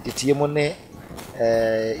ntitie mo ne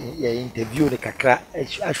ya interview ne kakra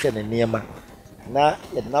ahwe ne niema na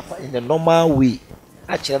ye na fa in the normal way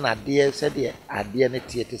a kire na ade say de ade ne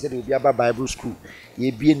tie say de obi aba bible school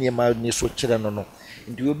ye bie niema ne so kire no no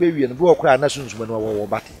ndi obe wie no bi okra na sunsum no wo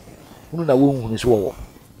bate hunu na wo hunu so wo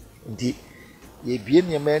ndi ye bie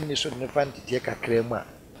niema ne so ne fa ntitie kakra mu a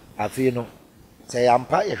afi no say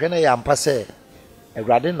yampa ye hwe na yampa say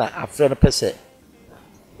awrade na afre no pese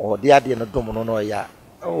o de ade no dom no no ya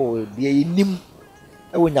o de yinim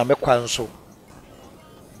e wo nyame kwan so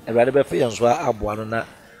awrade be fe yenso aboa no na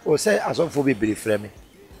o say asofo bebere frɛ me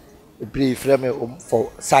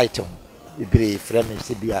for site bebere frɛ me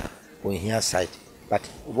se bia o hia site but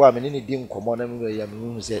wo a me ni di nkomo na me ya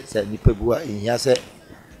me se nipa bua hia se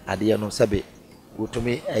ade no sebe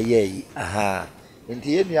wotumi ayi aha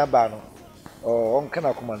nti ye nua ba no o onka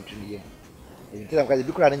na koma ntumi ye nti na kwaje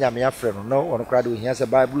bi kura na nyame afrɛ no no ono kura de hia se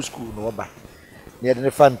bible school no oba na ye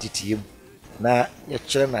de fan titiem na ye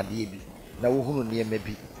kyerɛ na de bi na wo hunu ne ma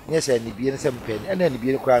bi ne se ni bi ne se mpɛ ne ni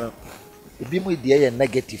bi kura no ebi mu de ye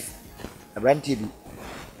negative abranti bi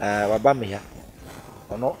waba me ya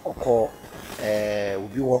ono okɔ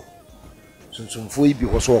obi wo sunsumfo ibi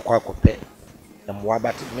wo so okɔ akɔpɛ na mo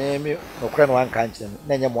abate me no kura no anka nkyerɛ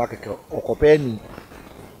na nya mo akeke okɔpɛ ni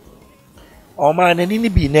o ma na ni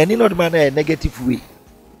bi na ni no de ma na negative way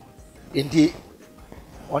enti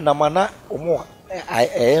ona mana omo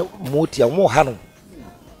moti omo ha no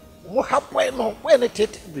mo ha boy no when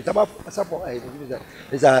it bi taba sapo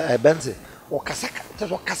is a benze o kasaka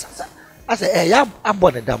so kasasa asa ya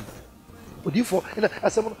abone dam odifo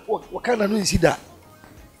asem o kana no nsida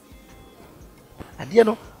ade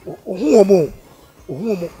no ohu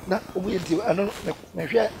omo na omo yenti ano me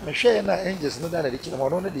hwe na angels no da na de kina mo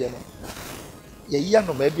no de no ye ya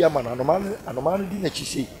no ma bia ma na anoma no di na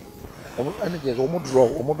chisi omo angels omo draw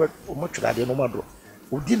omo twira de no ma draw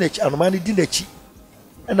odi na chi anoma no di na chi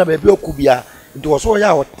na ma bia okubia nti wo so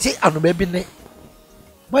ya o ti anoma bi ne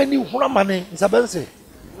mani huna mane nsabense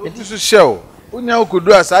enti so show unya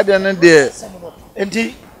okudu asade ne de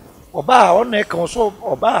enti oba on na kan so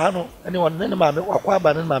oba ha no ene won ne ma me wakwa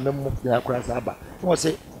aba ne ma me mu na kura sa aba wo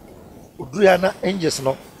se oduru ya na angels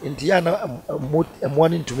no enti ya na mo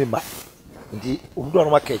ni ntumi ma enti omudo no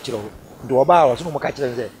maka kire ho enti oba ha so no maka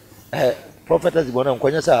kire se prophet azibona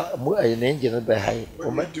nkonya sa na angel be hai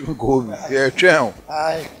o ma tu go mi ye twen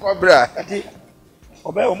ai kobra enti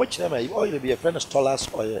oba o mo kire ma o ye be a friend scholars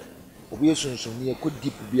oye obi esunsun ni e ko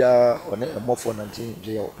deep bia one emofo 19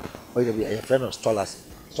 je o ye be a friend of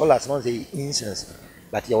scholars no say incense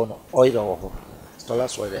but you know oil or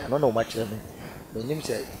scholars oil no no much me nim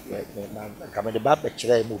say come the bab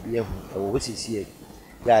kire mo bi ehu we sisi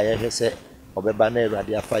ya ye say obeba na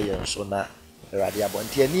erade afa ye nso na erade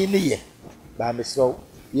abonte ani ni ye ba me so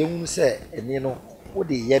ye hu say eni no wo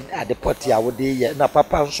de ye ade poti a wo de ye na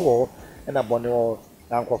papa nso ho na bone ho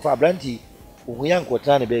na nkofa abranti ohu ya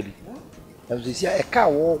nkotana ne baby na sisi e ka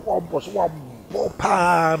wo obo so wo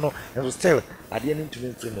pa no and still ade ni ntumi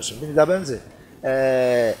mfiri so mi da benze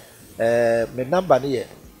me number ni ye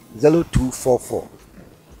 0244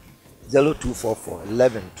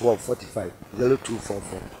 11 12 45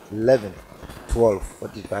 0244 11 12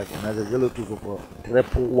 45 and 0244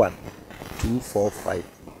 111 245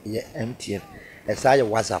 ye MTN esa ye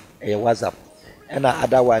WhatsApp and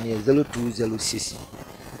other one is 0206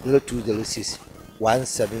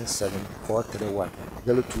 177 431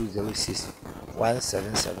 0206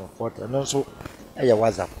 177 no so eya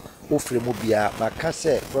WhatsApp o free mu bia maka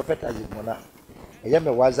say prophet azimona eya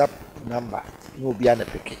me WhatsApp number ni obi ana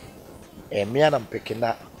peke me ana mpeke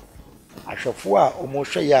na ahwefo a o mo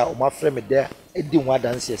hwe ya o ma frɛ me de edi ho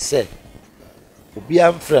adanse say obi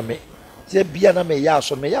am frɛ me se bia na me ya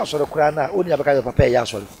so kra na oni abaka papa ya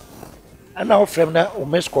so ana o frɛ me na o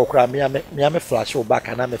mes call kra me flash o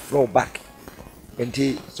back na me flow back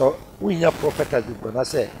enti so we nya prophet azimona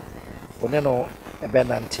say one no ebe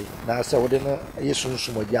nanti na se wode no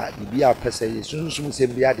yesunsum oja bibia pese yesunsum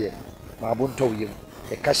sem bia de ma abonto yim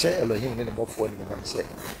e ka hye Elohim ne mofo ne mam se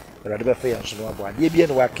Awurade be fa yan so no abo ade bia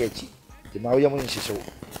ne wa ka achi ti ma wo yam nhihye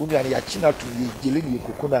wo nua ne ya china to ye gele ne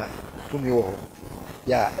kokuna tumi wo ho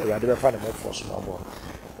ya Awurade be fa ne mofo so no abo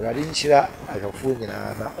Awurade nhyira ahwafo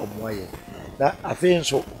nyina na omoaye na afei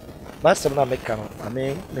nso masem na meka no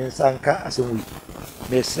ame me nsanka asem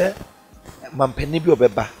mesre mampani bi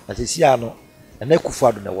obeba asesi ano na kufu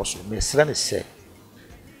ado na wo so mesre ne se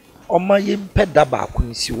oma yempeda ba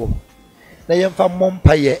akunsi wo na yemfa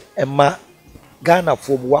mompa ye ema Ghana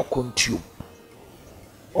fo mu wakontuo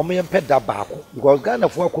oma yempeda ba ako because Ghana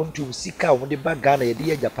fo wakontuo sika wo de ba Ghana ye de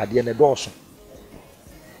ye japade ne dooso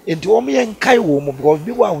enti oma yenkai wo mu because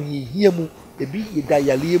bi wa ho yehia mu ebi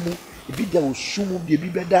yedayale mu ebi da osumu bi ebi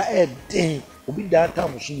beda eden obi da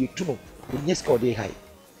tam so yetu no onyeska ode hai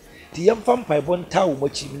ti yemfa mpai bo nta wo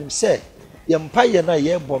machi minim se yempa ye na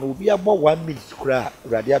ye bo no obi abo 1 minute kura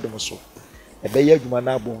Awurade adom so ebe ye adwuma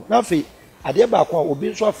na abo na fe ade ba kwa obi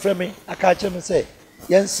nso afreme aka ache me se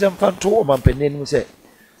yensrem fanto omampanin se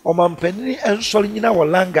omampanin ensori nyina wo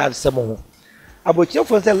langard sem ho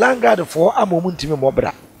abochiefo se langard fo amomu ntimi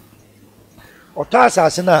mobra oto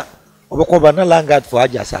asase na obekoba na langard fo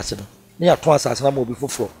aja asase no ne ya to asase na mo obi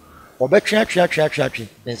foforo obetwe atwe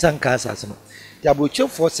ne nsanka asase no ti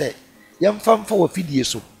abochiefo se yemfamfa wo fidie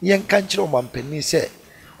so yenka nkyere omampanin se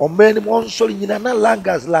omre ni mo nsori nyina na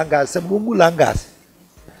langard sem mu langard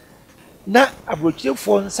na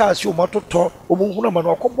abrochiefo nsaase o matoto o munhuna ma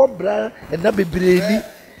no akobọ bra na bebreni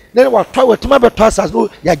na watwa watuma beto asase no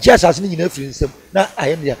ya gye asase ni nyina afiri nsem na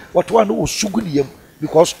ayem ya watwa no osugu ni yam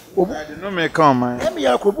because o no me come man em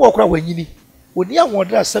ya akrobo okra wanyini oni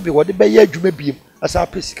awodra asabe wode be ya adwuma biem asa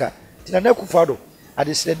pesika tina na kufado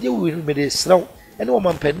ade srede wi me de sraw ene o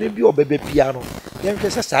mampanin bi obebe pia no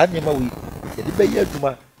yenhwe se saa nyema wi ye de be ya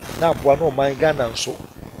adwuma na aboa no man Ghana nso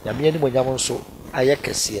ya me ani monyam nso aye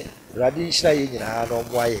kese Awurade nhyira ye nyina na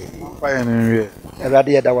omoaye fire ne wie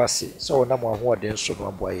Awurade yeda wase so wona mo ahoɔden so no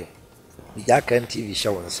aboaye Media Kan TV hye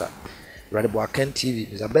wonsa Awurade bo Kan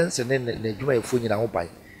TV Zabense ne adwuma yefo nyina ho ban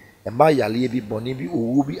ema yale bi bɔne bi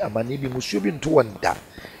owu bi amane bi musuo bi nto wonda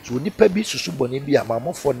so nipa bi susu bɔne bi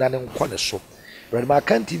amamofo na ne nkɔ ne so Awurade ma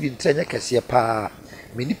Kan TV ntrenye kese pa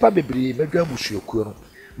me nipa bebre medwa musuokuo no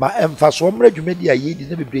ma emfaso mra adwuma di ayedi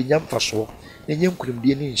na bebre nya mfaso enye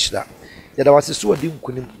nkunimdie ne nhyira yada wase so odi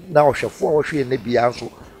nkunim na ohwefo a ohwe ne bia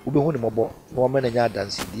nso obehu ne mɔbɔ na wɔma na nya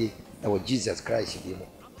adansedie na wɔ Jesus Christ bi mu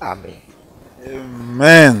amen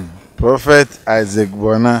amen Prophet Isaac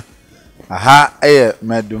Bona aha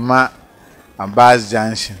meduma Abaz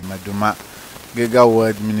Junction meduma Giga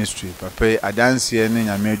Word Ministry papa adanse ne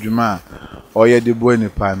nyame adwuma oye de bo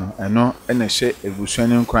nipa no eno ene hye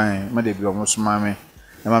ebusuani nkran ma de bi omosoma me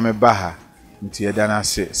na ma me baha nti yeda na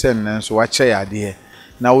se se nso wa kye yade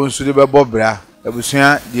na wonsu de bebo bra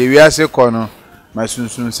ebusua de wiase kɔ no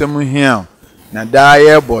masunsun sem hia na da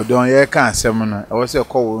ye bodon ye ka asem no e wo se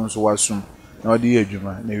kɔ wonsu wasum na odi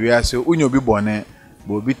adwuma na wiase unyo bi bone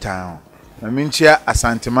bo bi tan na minchia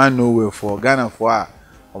asantema no way for Ghana for a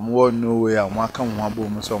omwo no way a mo aka mo abo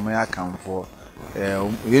mo so mo ya kanfo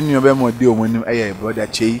yennu be mo di omonim eye brother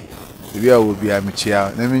chei bi a wo bi a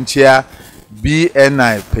michia na minchia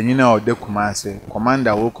BNI penyina ode kumase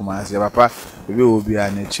commander wo kumase papa bi wo bi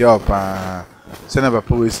a ne chia opa se na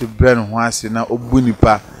papa we si brand ho ase na obu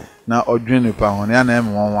nipa na odwen nipa ho na na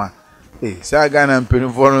em wonwa sa Ghana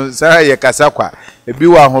mpenfo no sa ye kasa kwa ebi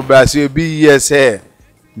wa ho brase ebi yese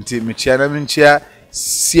nti michia na minchia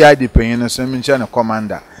sia de penyina so minchia na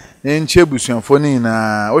commander na nchia busuanfo ni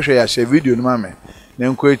na wo hwe ya share video no mame na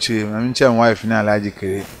nko echi na minchia wife na alaji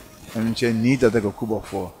kere na minchia ni tata ko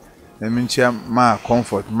kubofo na minchia ma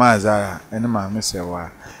comfort ma zara ene ma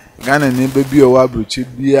mesewa Ghana ni bebi o wa bruchi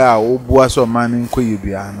bia wo bua so man nko ye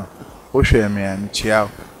bia no wo hwe me ya nchia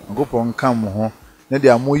ngopo nka mo ho na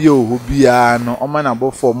de amoye oho bia no o ma na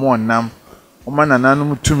bofo mo nam o ma na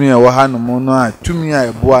nanum tumi e wo ha no mo no a tumi a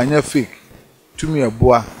ebo anya fake tumi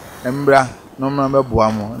ebo embra no ma be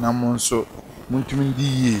boa mo na mo nso mo tumi ndi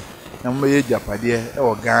yie na mo ye japade e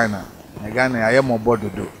wo Ghana na Ghana aye mo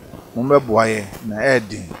bododo mo be boa ye na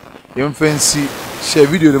edin yemfansi share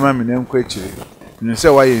video de ma me nko akire ni se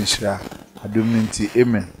wa ye nshira adom nti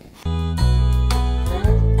amen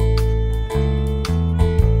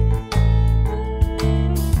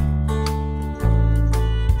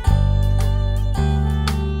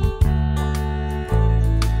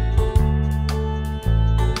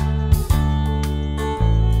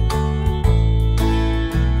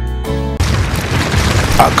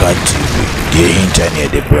Krachi TV, the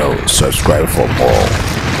internet, bro. Subscribe for more.